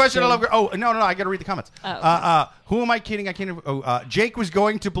 Last question. I love. Oh no! I got to read the comments. Who am I kidding? I can't. Jake was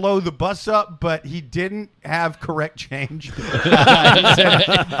going to blow the bus up, but he didn't have correct change. He said,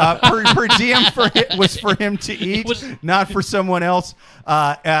 per diem was for him to eat, not for someone else.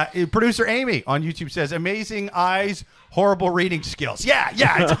 Producer Amy on YouTube says, "Amazing eyes." Horrible reading skills. Yeah.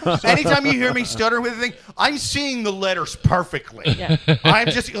 Anytime you hear me stutter with a thing, I'm seeing the letters perfectly. Yeah. I'm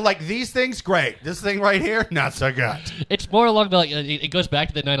just like, these things, great. This thing right here, not so good. It's more along the it goes back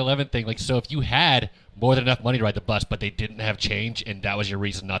to the 9/11 thing. Like, so if you had more than enough money to ride the bus, but they didn't have change, and that was your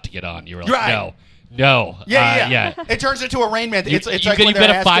reason not to get on, you were like, Right. no. Yeah. It turns into a Rain Man. It's like you when get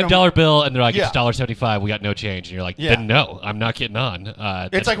they're a $5 bill, and they're like, Yeah. it's $1.75. We got no change, and you're like, Yeah. then no, I'm not getting on.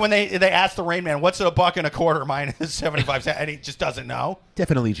 It's like when they ask the Rain Man, what's a buck and a quarter minus 75 cents, and he just doesn't know.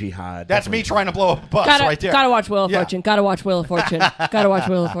 Definitely jihad. That's me trying to blow up a bus right there. Gotta watch Wheel of Yeah. Fortune. Gotta watch Wheel of Fortune. Gotta watch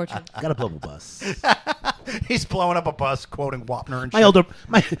Wheel of Fortune. Gotta blow a bus. He's blowing up a bus, quoting Wapner and shit.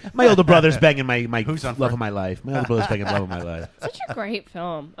 My older brother's banging my Who's on love fire? of my life. My older brother's banging love of my life. Such a great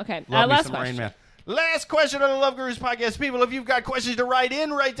film. Okay. Love me Last some question. Rain Man. Last question on the Love Gurus podcast. People, if you've got questions to write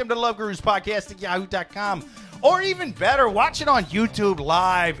in, write them to loveguruspodcast@yahoo.com. Or even better, watch it on YouTube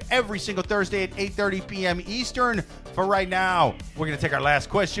live every single Thursday at 8:30 p.m. Eastern. For right now, we're going to take our last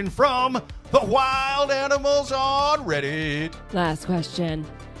question from the wild animals on Reddit. Last question.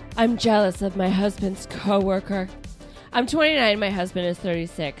 I'm jealous of my husband's coworker. I'm 29. My husband is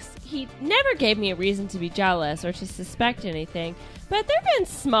 36. He never gave me a reason to be jealous or to suspect anything, but there have been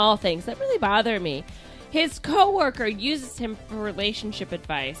small things that really bother me. His coworker uses him for relationship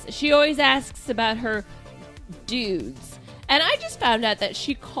advice. She always asks about her dudes, and I just found out that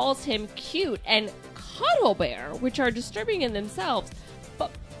she calls him cute and cuddle bear, which are disturbing in themselves.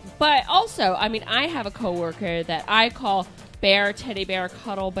 But also, I mean, I have a coworker that I call bear, teddy bear,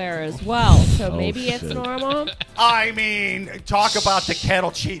 cuddle bear as well. So maybe it's normal. I mean, talk about the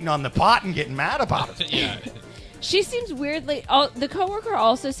kettle cheating on the pot and getting mad about it. yeah. She seems weirdly... the coworker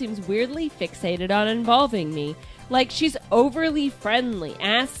also seems weirdly fixated on involving me. Like, she's overly friendly.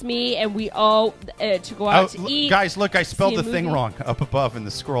 Asks me and we all to go out to eat. Guys, look, I spelled see the a thing movie. wrong up above in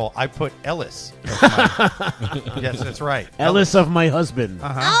the scroll. I put Ellis. Yes, that's right. Ellis of my husband.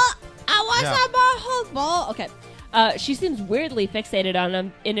 I was Yeah. on my husband. Okay. She seems weirdly fixated on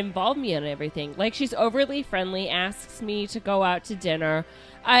and involve me in everything. Like, she's overly friendly, asks me to go out to dinner.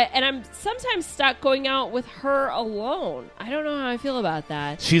 And I'm sometimes stuck going out with her alone. I don't know how I feel about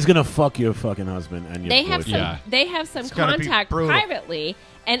that. She's gonna fuck your fucking husband and your boyfriend. They have some It's gonna be contact brutal. privately,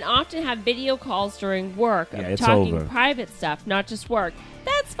 and often have video calls during work, Yeah, it's talking over. private stuff, not just work.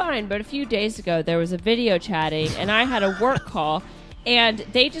 That's fine, but a few days ago there was a video chatting, and I had a work call, and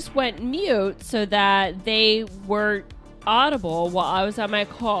they just went mute so that they were audible while I was on my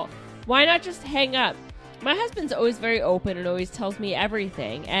call. Why not just hang up? My husband's always very open and always tells me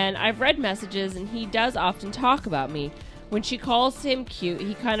everything, and I've read messages, and he does often talk about me. When she calls him cute,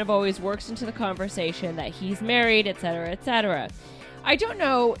 he kind of always works into the conversation that he's married, etc., etc. I don't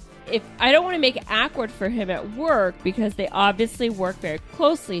know if I don't want to make it awkward for him at work because they obviously work very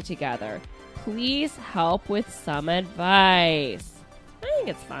closely together. Please help with some advice. I think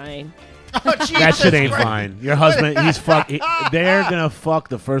it's fine. Oh, Jesus That shit ain't Christ. fine. Your husband, he's fuck. They're gonna fuck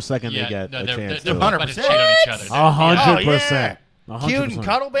the first second they get a chance they're to. about to cheat on each other. 100%. Cute and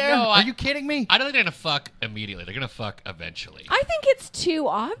cuddle bear? No, Are you kidding me? I don't think they're gonna fuck immediately. They're gonna fuck eventually. I think it's too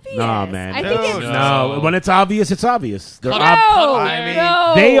obvious. Nah, man. I think No, it's No, when it's obvious, it's obvious. They're no, I mean-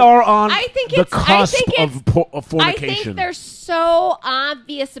 no. They are on I think the it's- I cusp think of I fornication. think they're so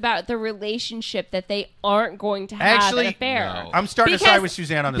obvious about the relationship that they aren't going to have Actually, an affair. no. I'm starting to side with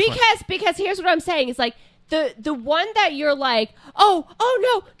Suzanne on this one. Because here's what I'm saying is like the one that you're like, oh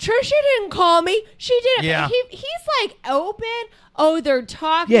no, Trisha didn't call me, she didn't. Yeah. He's like open. Oh, they're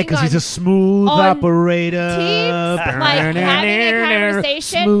talking. Yeah, because he's a smooth on operator. Teams, like having a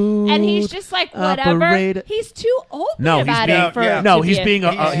conversation, and he's just like whatever. Operator. He's too open No, he's about being, it. For yeah. it no, to he's be being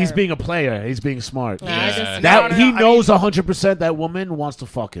a he's being a player. He's being smart. I just- That No, he I knows mean, 100% that woman wants to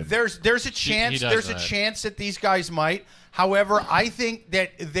fuck him. There's a chance. he does There's a that. chance that these guys might. However, I think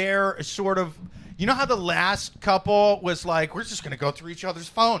that they're sort of. You know how the last couple was like, we're just going to go through each other's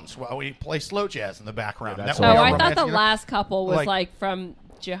phones while we play slow jazz in the background. Yeah, that's That way all. our I thought romantic- the you know? last couple was Like- like from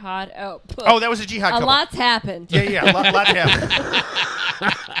Jihad. Oh, that was a jihad a couple. lot's happened. Yeah, a lot happened.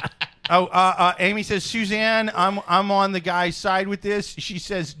 Amy says, Suzanne, I'm on the guy's side with this. She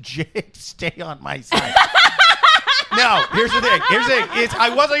says, Jake, stay on my side. No, here's the thing.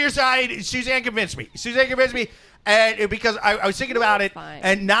 I was on your side. Suzanne convinced me. And because I was thinking about it, Fine.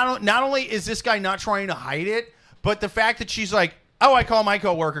 and not only is this guy not trying to hide it, but the fact that she's like, oh, I call my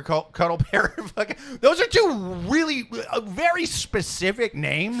coworker Cuddle Bear. Those are two really very specific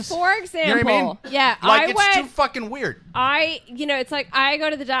names. For example, You know what I mean? yeah, Like, I it's went. too fucking weird. It's like I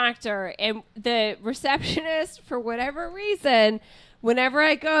go to the doctor, and the receptionist, for whatever reason, whenever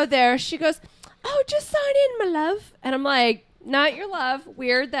I go there, she goes, "Oh, just sign in, my love," and I'm like, "Not your love."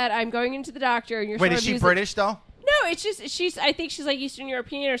 Weird that I'm going into the doctor and you're. Wait, sort is of she using- British though? No, it's just I think she's like Eastern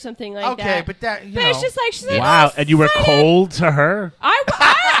European or something like that. Okay, but that you But know. it's just like she's like, Wow, "Oh, and you were sign in." cold to her?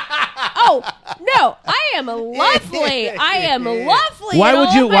 Oh no, I am lovely. I am lovely. Why in would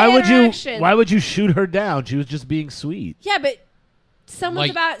all you? of my Why would you? interactions. Why would you shoot her down? She was just being sweet. Yeah, but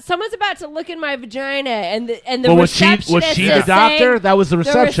someone's about to look in my vagina, and the Well, was she receptionist the is doctor? saying- That was the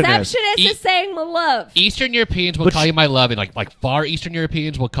receptionist. The receptionist is saying my love. Eastern Europeans will But call you my love, and like far Eastern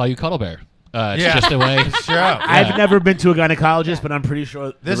Europeans will call you Cuddle Bear. It's Yeah. just the way. Sure. I've never been to a gynecologist, but I'm pretty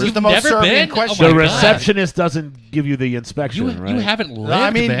sure This the, is the most never Serbian been? question. Oh the my God. receptionist doesn't give you the inspection, You, right? you haven't lived, I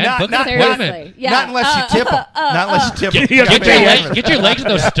mean, man. not- Book not- an appointment. Seriously, yeah. Not unless you tip them. Not unless you tip them. Get your legs in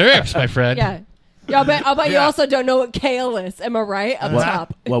those stirrups, my friend. Yeah. Yeah, I'll bet you Yeah. also don't know what kale is. Am I right? Up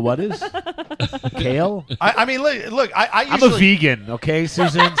top. Well, what is kale? I mean, look. I I'm a usually vegan, okay,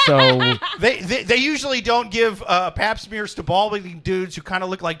 Susan. So they usually don't give pap smears to balding dudes who kind of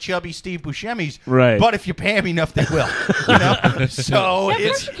look like chubby Steve Buscemi's. Right. But if you pay them enough, they will. You know. So Yeah, of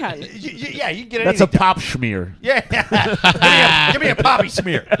it's course you can. yeah, you can get that's a anything. pop schmear. Yeah. give me a poppy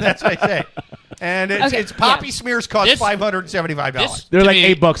smear. That's what I say. And it's poppy yeah. smears cost This- $575. This, They're to like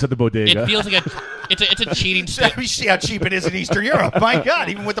me, $8 at the bodega. It feels like it's a cheating. Let me see how cheap it is in Eastern Europe. My God,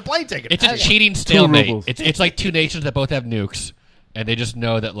 even with the plane ticket. It's a cheating stalemate. rubles. It's like two nations that both have nukes, and they just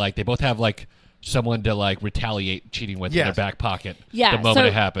know that like they both have like someone to like retaliate cheating with in Yes. their back pocket. Yeah, the moment so,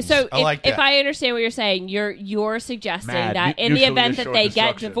 it happens. So I like if that. I understand what you're saying, you're suggesting Mad. that in the Mutually event that assured they get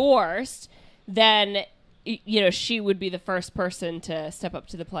destruction. divorced, then she would be the first person to step up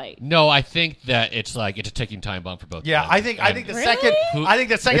to the plate. no, I think that it's a ticking time bomb for both. Yeah, of them. I think the Really? second. I think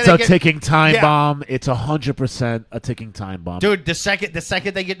the second It's they a get, ticking time Yeah. bomb. It's 100% a ticking time bomb. Dude, the second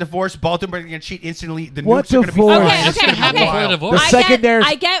they get divorced, Baltimore are gonna cheat instantly. The What nukes are gonna be divorce? flying. Okay, It's gonna happen before the divorce. The second there's-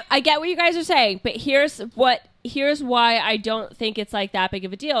 I get what you guys are saying, but here's why I don't think it's like that big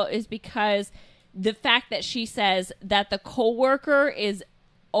of a deal is because the fact that she says that the coworker is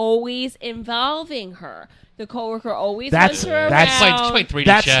always involving her. The coworker always wants her that's around. She's playing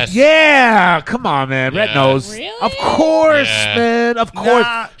 3D chess. Yeah, come on, man. Red Yeah. knows. Really? Of course, Yeah. man. Of course.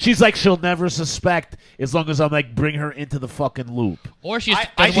 Nah. She's like, she'll never suspect as long as I'm like, bring her into the fucking loop. Or she I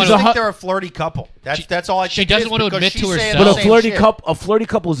doesn't just want think to. they're a flirty couple. That's all I think. she it doesn't is, want to because admit she's to saying herself. the But same shit. a flirty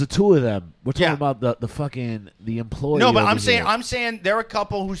couple is the two of them. We're talking Yeah. about the fucking the employee. No, but over I'm here. saying they're a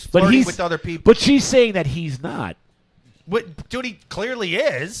couple who's But flirting he's with other people. But she's saying that he's not. Dude, he clearly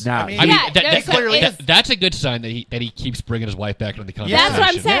is. Nah. I mean, I mean, Yeah, that, no, clearly it's- is. that's a good sign that he keeps bringing his wife back into the conversation. That's what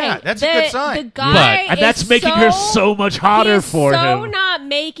I'm saying. Yeah, that's a good sign. The guy And that's is making her so much hotter he's for so him. not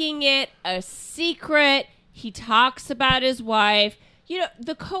making it a secret. He talks about his wife. You know,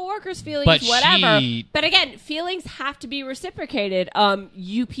 the coworkers' feelings, But whatever. she- But again, feelings have to be reciprocated.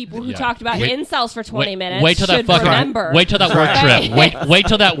 You people who Yeah. talked about Wait- incels for 20 minutes Wait till that should fucking. remember. Wait till that work Right. trip. Wait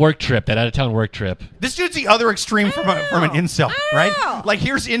till that work trip. That out of town work trip. This dude's the other extreme from an incel, right? know. Like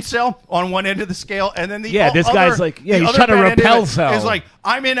here's incel on one end of the scale, and then the This other, guy's like, the he's other trying to bad end of repel it Sal. is like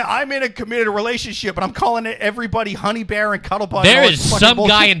I'm in a committed relationship, but I'm calling it everybody honey bear and cuddle bug. There and all is this fucking some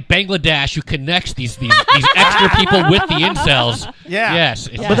bullshit. guy in Bangladesh who connects these extra people with the incels. Yeah. Yes.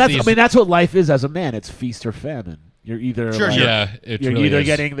 It's But these- that's what life is as a man. It's feast or famine. You're either Sure, like, sure. Yeah. It you're really either is.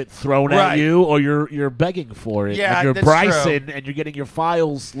 getting it thrown Right. at you or you're begging for it. Yeah, Like you're that's Bryson and you're getting your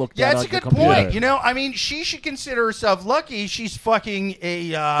files looked Yeah, at that's on a your good computer. point. You know, I mean, she should consider herself lucky. She's fucking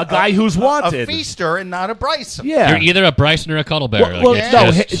a guy who's wanted. a feaster, and not a Bryson. Yeah. You're either a Bryson or a cuddle bear. Well, Like, it's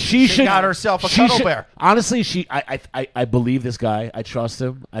no, just- she should. got herself a she cuddle should- bear. Honestly, I believe this guy. I trust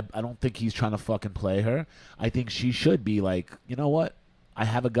him. I don't think he's trying to fucking play her. I think she should be like, you know what? I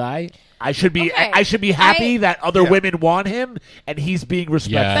have a guy. I should be. Okay. I should be happy that other Yeah. women want him, and he's being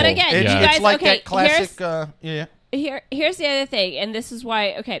respectful. Yeah. But again, It's, you it's guys, like okay, that classic. Yeah. here's the other thing, and this is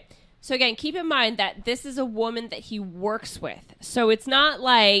why. Okay, so again, keep in mind that this is a woman that he works with, so it's not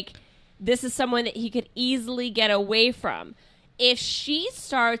like this is someone that he could easily get away from. If she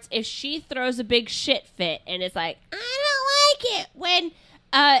throws a big shit fit and it's like, I don't like it when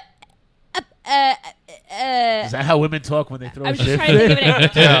Is that how women talk when they throw I'm just shit? trying to think of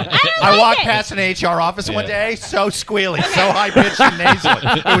it. Yeah. I I walked it. past an HR office one Yeah. day, so squealy, so high pitched and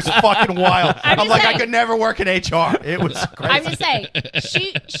nasally. It was fucking wild. I'm just like, I saying. could never work in HR. It was crazy. I'm just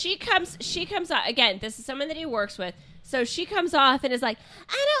saying, she comes out again. This is someone that he works with, so she comes off and is like,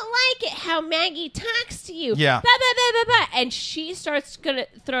 I don't like it how Maggie talks to you. Yeah. Blah, blah, blah, blah, blah. And she starts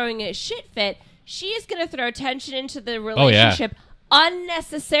throwing a shit fit. She is gonna throw tension into the relationship.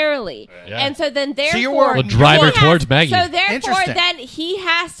 Unnecessarily, Yeah. and so then you're therefore worried- Will drive he her towards Maggie. So therefore, Interesting. then he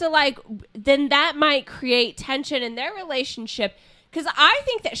has to then that might create tension in their relationship. Because I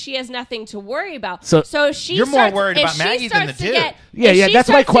think that she has nothing to worry about. So she you're more starts, worried if about she Maggie than starts the to dude. get- Yeah, if yeah. she That's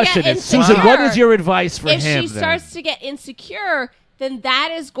my starts to get question. Is Susan, what insecure- is your advice for if him? she then? starts to get insecure, then that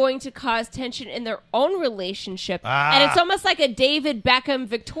is going to cause tension in their own relationship. And it's almost like a David Beckham,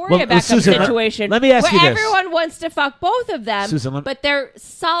 Victoria Beckham Susan, situation. let me ask where you this. everyone wants to fuck both of them, Susan, but their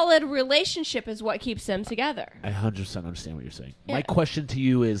solid relationship is what keeps them together. I 100% understand what you're saying. Yeah. My question to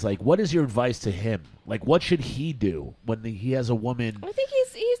you is like, what is your advice to him? Like, what should he do when he has a woman? I think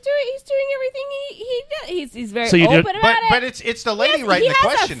he's doing everything he does. He's very So you do- open about it. But it's the lady He writing the has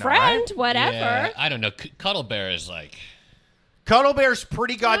question, a though, friend, right? whatever. Yeah, I don't know. Cuddle bear is like. Cuddle Bear's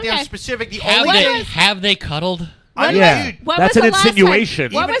pretty goddamn Okay. specific. The Have only they have they cuddled? I Yeah. dude, When That's was an the last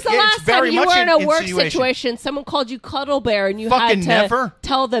insinuation. Time, when Even- was the it's last very time you much were in a an work insinuation. situation? Someone called you Cuddle Bear, and you Fucking had to never.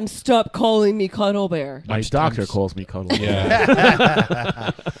 tell them stop calling me Cuddle Bear. My doctor calls me cuddle.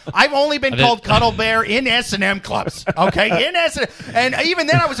 Yeah. I've only been I did- called Cuddle Bear in S&M clubs. Okay, in S&M, and even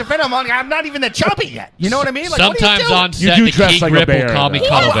then I was offended. I'm not even that chubby yet. You know what I mean? Like, what do you Sometimes do? on set, do the dress key like a grip bear, will call me though.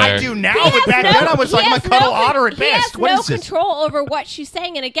 cuddle Oh, bear. I do now, He but has back no- then I was like, he I'm a has cuddle no otter at He has best. What no is this? control over what she's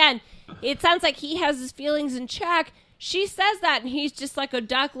saying, and again, it sounds like he has his feelings in check. She says that, and he's just like a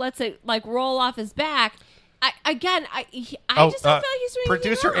duck, lets it like roll off his back. I just don't feel like he's doing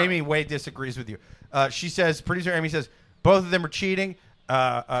Producer anything wrong. Amy way disagrees with you. She says, producer Amy says, both of them are cheating.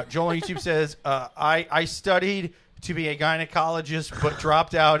 Joel on YouTube says, I studied to be a gynecologist, but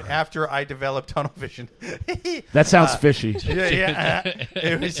dropped out after I developed tunnel vision. That sounds fishy. Yeah.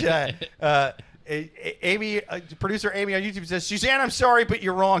 It was Amy, producer Amy on YouTube says, Suzanne, I'm sorry, but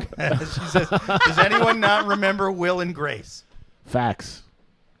you're wrong. She says, does anyone not remember Will and Grace? Facts.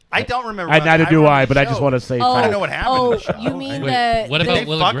 I don't remember. Neither do remember I, the but I just show. want to say Oh, I don't facts. know what happened in the show. You mean Wait, what the about Did they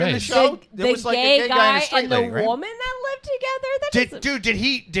Will fuck and in the Grace? show? the There was like gay a gay guy guy and a straight and the lady, right? woman that lived together? Did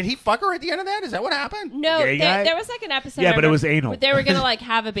he fuck her at the end of that? Is that what happened? No, Gay guy? there was like an episode. Yeah, but it where was anal. They were gonna like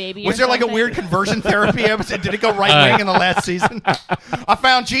have a baby. Was or there like a something. weird conversion therapy episode? Did it go right wing in the last season? I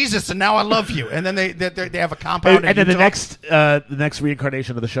found Jesus and now I love you. And then they have a compound. And then in the next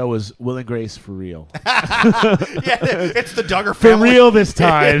reincarnation of the show was Will and Grace for real. Yeah, it's the Duggar For family. real this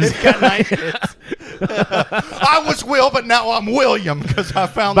time. It's got 9 kids. I was Will, but now I'm William because I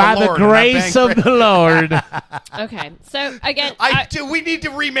found By the the Lord. and I grace banged of the Lord. Okay, so again, we need to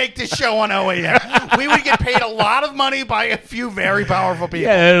remake this show on OAN. We would get paid a lot of money by a few very powerful people.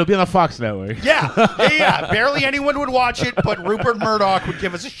 Yeah, it'll be on the Fox Network. Yeah. Barely anyone would watch it, but Rupert Murdoch would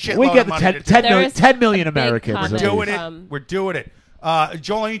give us a shitload We get of money. 10 million Americans. comment. We're doing it. from- We're doing it.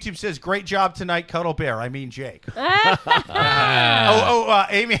 Joel on YouTube says, "Great job tonight, Cuddle Bear." I mean Jake.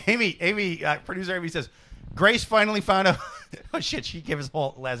 Amy, producer Amy says, "Grace finally found a." Oh shit! She gave us the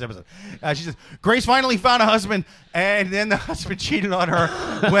whole last episode. She says, "Grace finally found a husband, and then the husband cheated on her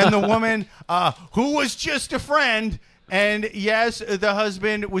when the woman, who was just a friend, and yes, the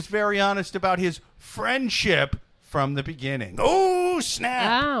husband was very honest about his friendship from the beginning." Oh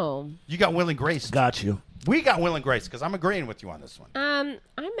snap! Oh. You got Will and Grace. Got you. We got Will and Grace because I'm agreeing with you on this one.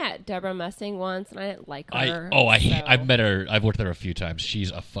 I met Deborah Messing once, and I didn't like her. I've met her. I've worked with her a few times. She's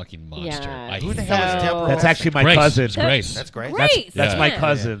a fucking monster. Yeah. Who the hell is Deborah? That's actually my Grace. cousin. It's Grace. That's great. Grace. That's Yeah. my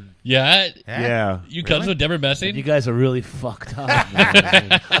cousin. Yeah. Yeah. You cousins with Deborah Messing? You guys are really fucked up.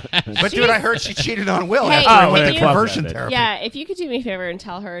 Man. But dude, I heard she cheated on Will Hey, after he went can to you- conversion Yeah, therapy. Yeah, if you could do me a favor and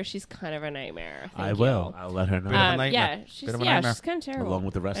tell her she's kind of a nightmare. Thank I will. I'll let her know. Bit of a nightmare. Yeah, she's Bit of a nightmare. she's kind of terrible. Along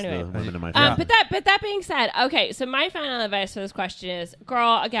with the rest Anyway. of the women in my family. But that being said, okay, so my final advice for this question is,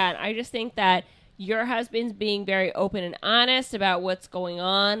 girl, again, I just think that your husband's being very open and honest about what's going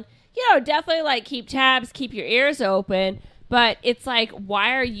on. You know, definitely like keep tabs, keep your ears open. But it's like,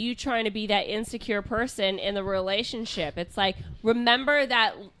 why are you trying to be that insecure person in the relationship? It's like, remember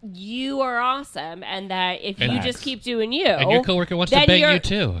that you are awesome, and that if you just keep doing you, And your coworker wants to then bang you're- you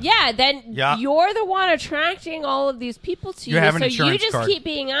too. Yeah, then Yeah. you're the one attracting all of these people to You you. have an So you insurance just card. keep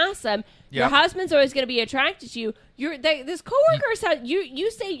being awesome. Your Yep. husband's always going to be attracted to you. This coworker said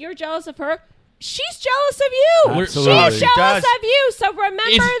you say you're jealous of her. She's jealous of you. Absolutely. She's She jealous does. of you. So remember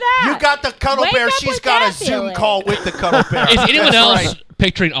that. You got the Cuddle Wake Bear. up She's with got a that Zoom feeling. call with the Cuddle Bear. Is anyone That's else right.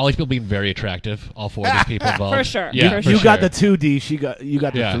 picturing all these people being very attractive? All four of these people involved? For sure. Yeah, For for You sure. got the 2D. You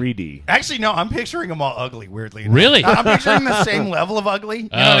got the Yeah. 3D. Actually, no, I'm picturing them all ugly, weirdly enough. Really? I'm picturing the same level of ugly. You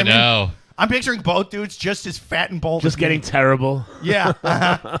know what I mean? No. I'm picturing both dudes just as fat and bald Just as getting me. terrible. Yeah.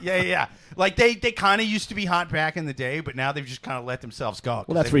 Yeah. Like, they kind of used to be hot back in the day, but now they've just kind of let themselves go.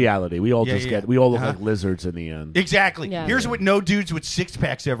 Well, that's reality. We all Yeah, just yeah. we all look Uh-huh. like lizards in the end. Exactly. Yeah. Here's what no dudes with six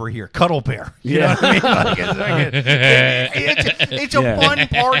packs ever hear: Cuddle Bear. You Yeah. know what I mean? It's a Yeah. fun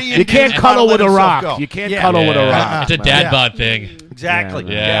party. You can't cuddle with a rock. You can't cuddle with a rock. It's a dad Yeah. bod thing. Exactly.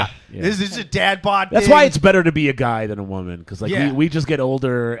 Yeah. Yeah. Yeah. This is a dad bod. That's thing. why it's better to be a guy than a woman, because Yeah. we just get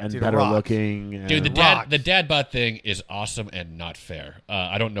older and Dude, better rock. looking. And Dude, Rocks. the dad bod thing is awesome and not fair.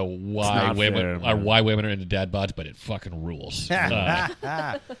 I don't know why not women fair, man. why women are into dad bods, but it fucking rules.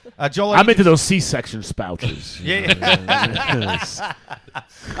 Joel, I'm into those C-section spouches. Yeah.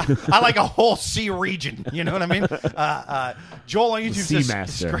 I like a whole C region. You know what I mean? Joel on YouTube C says,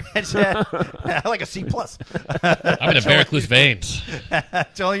 master. scratch that. I like a C plus. I'm in the varicose veins.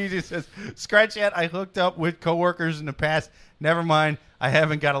 Joel on YouTube says, scratch that. I hooked up with coworkers in the past. Never mind. I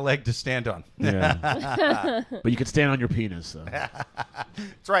haven't got a leg to stand on. Yeah. But you can stand on your penis, though.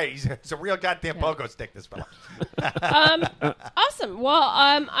 That's right. He's a real goddamn pogo stick, this fella. Awesome. Well,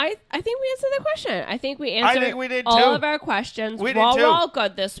 I think we answered the question. I think we answered think we did, all too. of our questions. We did, We're too. all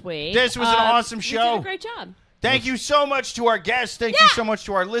good this week. This was an awesome You show. did a great job. Thank you so much to our guests. Thank you so much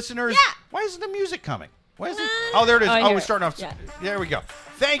to our listeners. Yeah. Why isn't the music coming? Why is it? Oh, there it is. Oh, Oh, here. we're starting off. Yeah. There we go.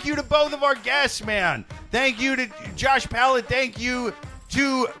 Thank you to both of our guests, man. Thank you to Josh Pallett. Thank you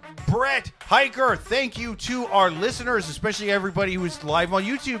to Brett Hiker. Thank you to our listeners, especially everybody who is live on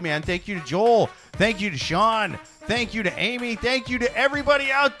YouTube, man. Thank you to Joel. Thank you to Sean. Thank you to Amy. Thank you to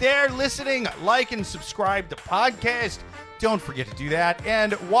everybody out there listening. Like and subscribe to podcast. Don't forget to do that.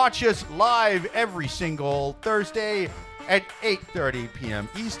 And watch us live every single Thursday at 8:30 p.m.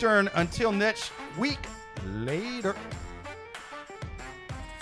 Eastern. Until next week, later.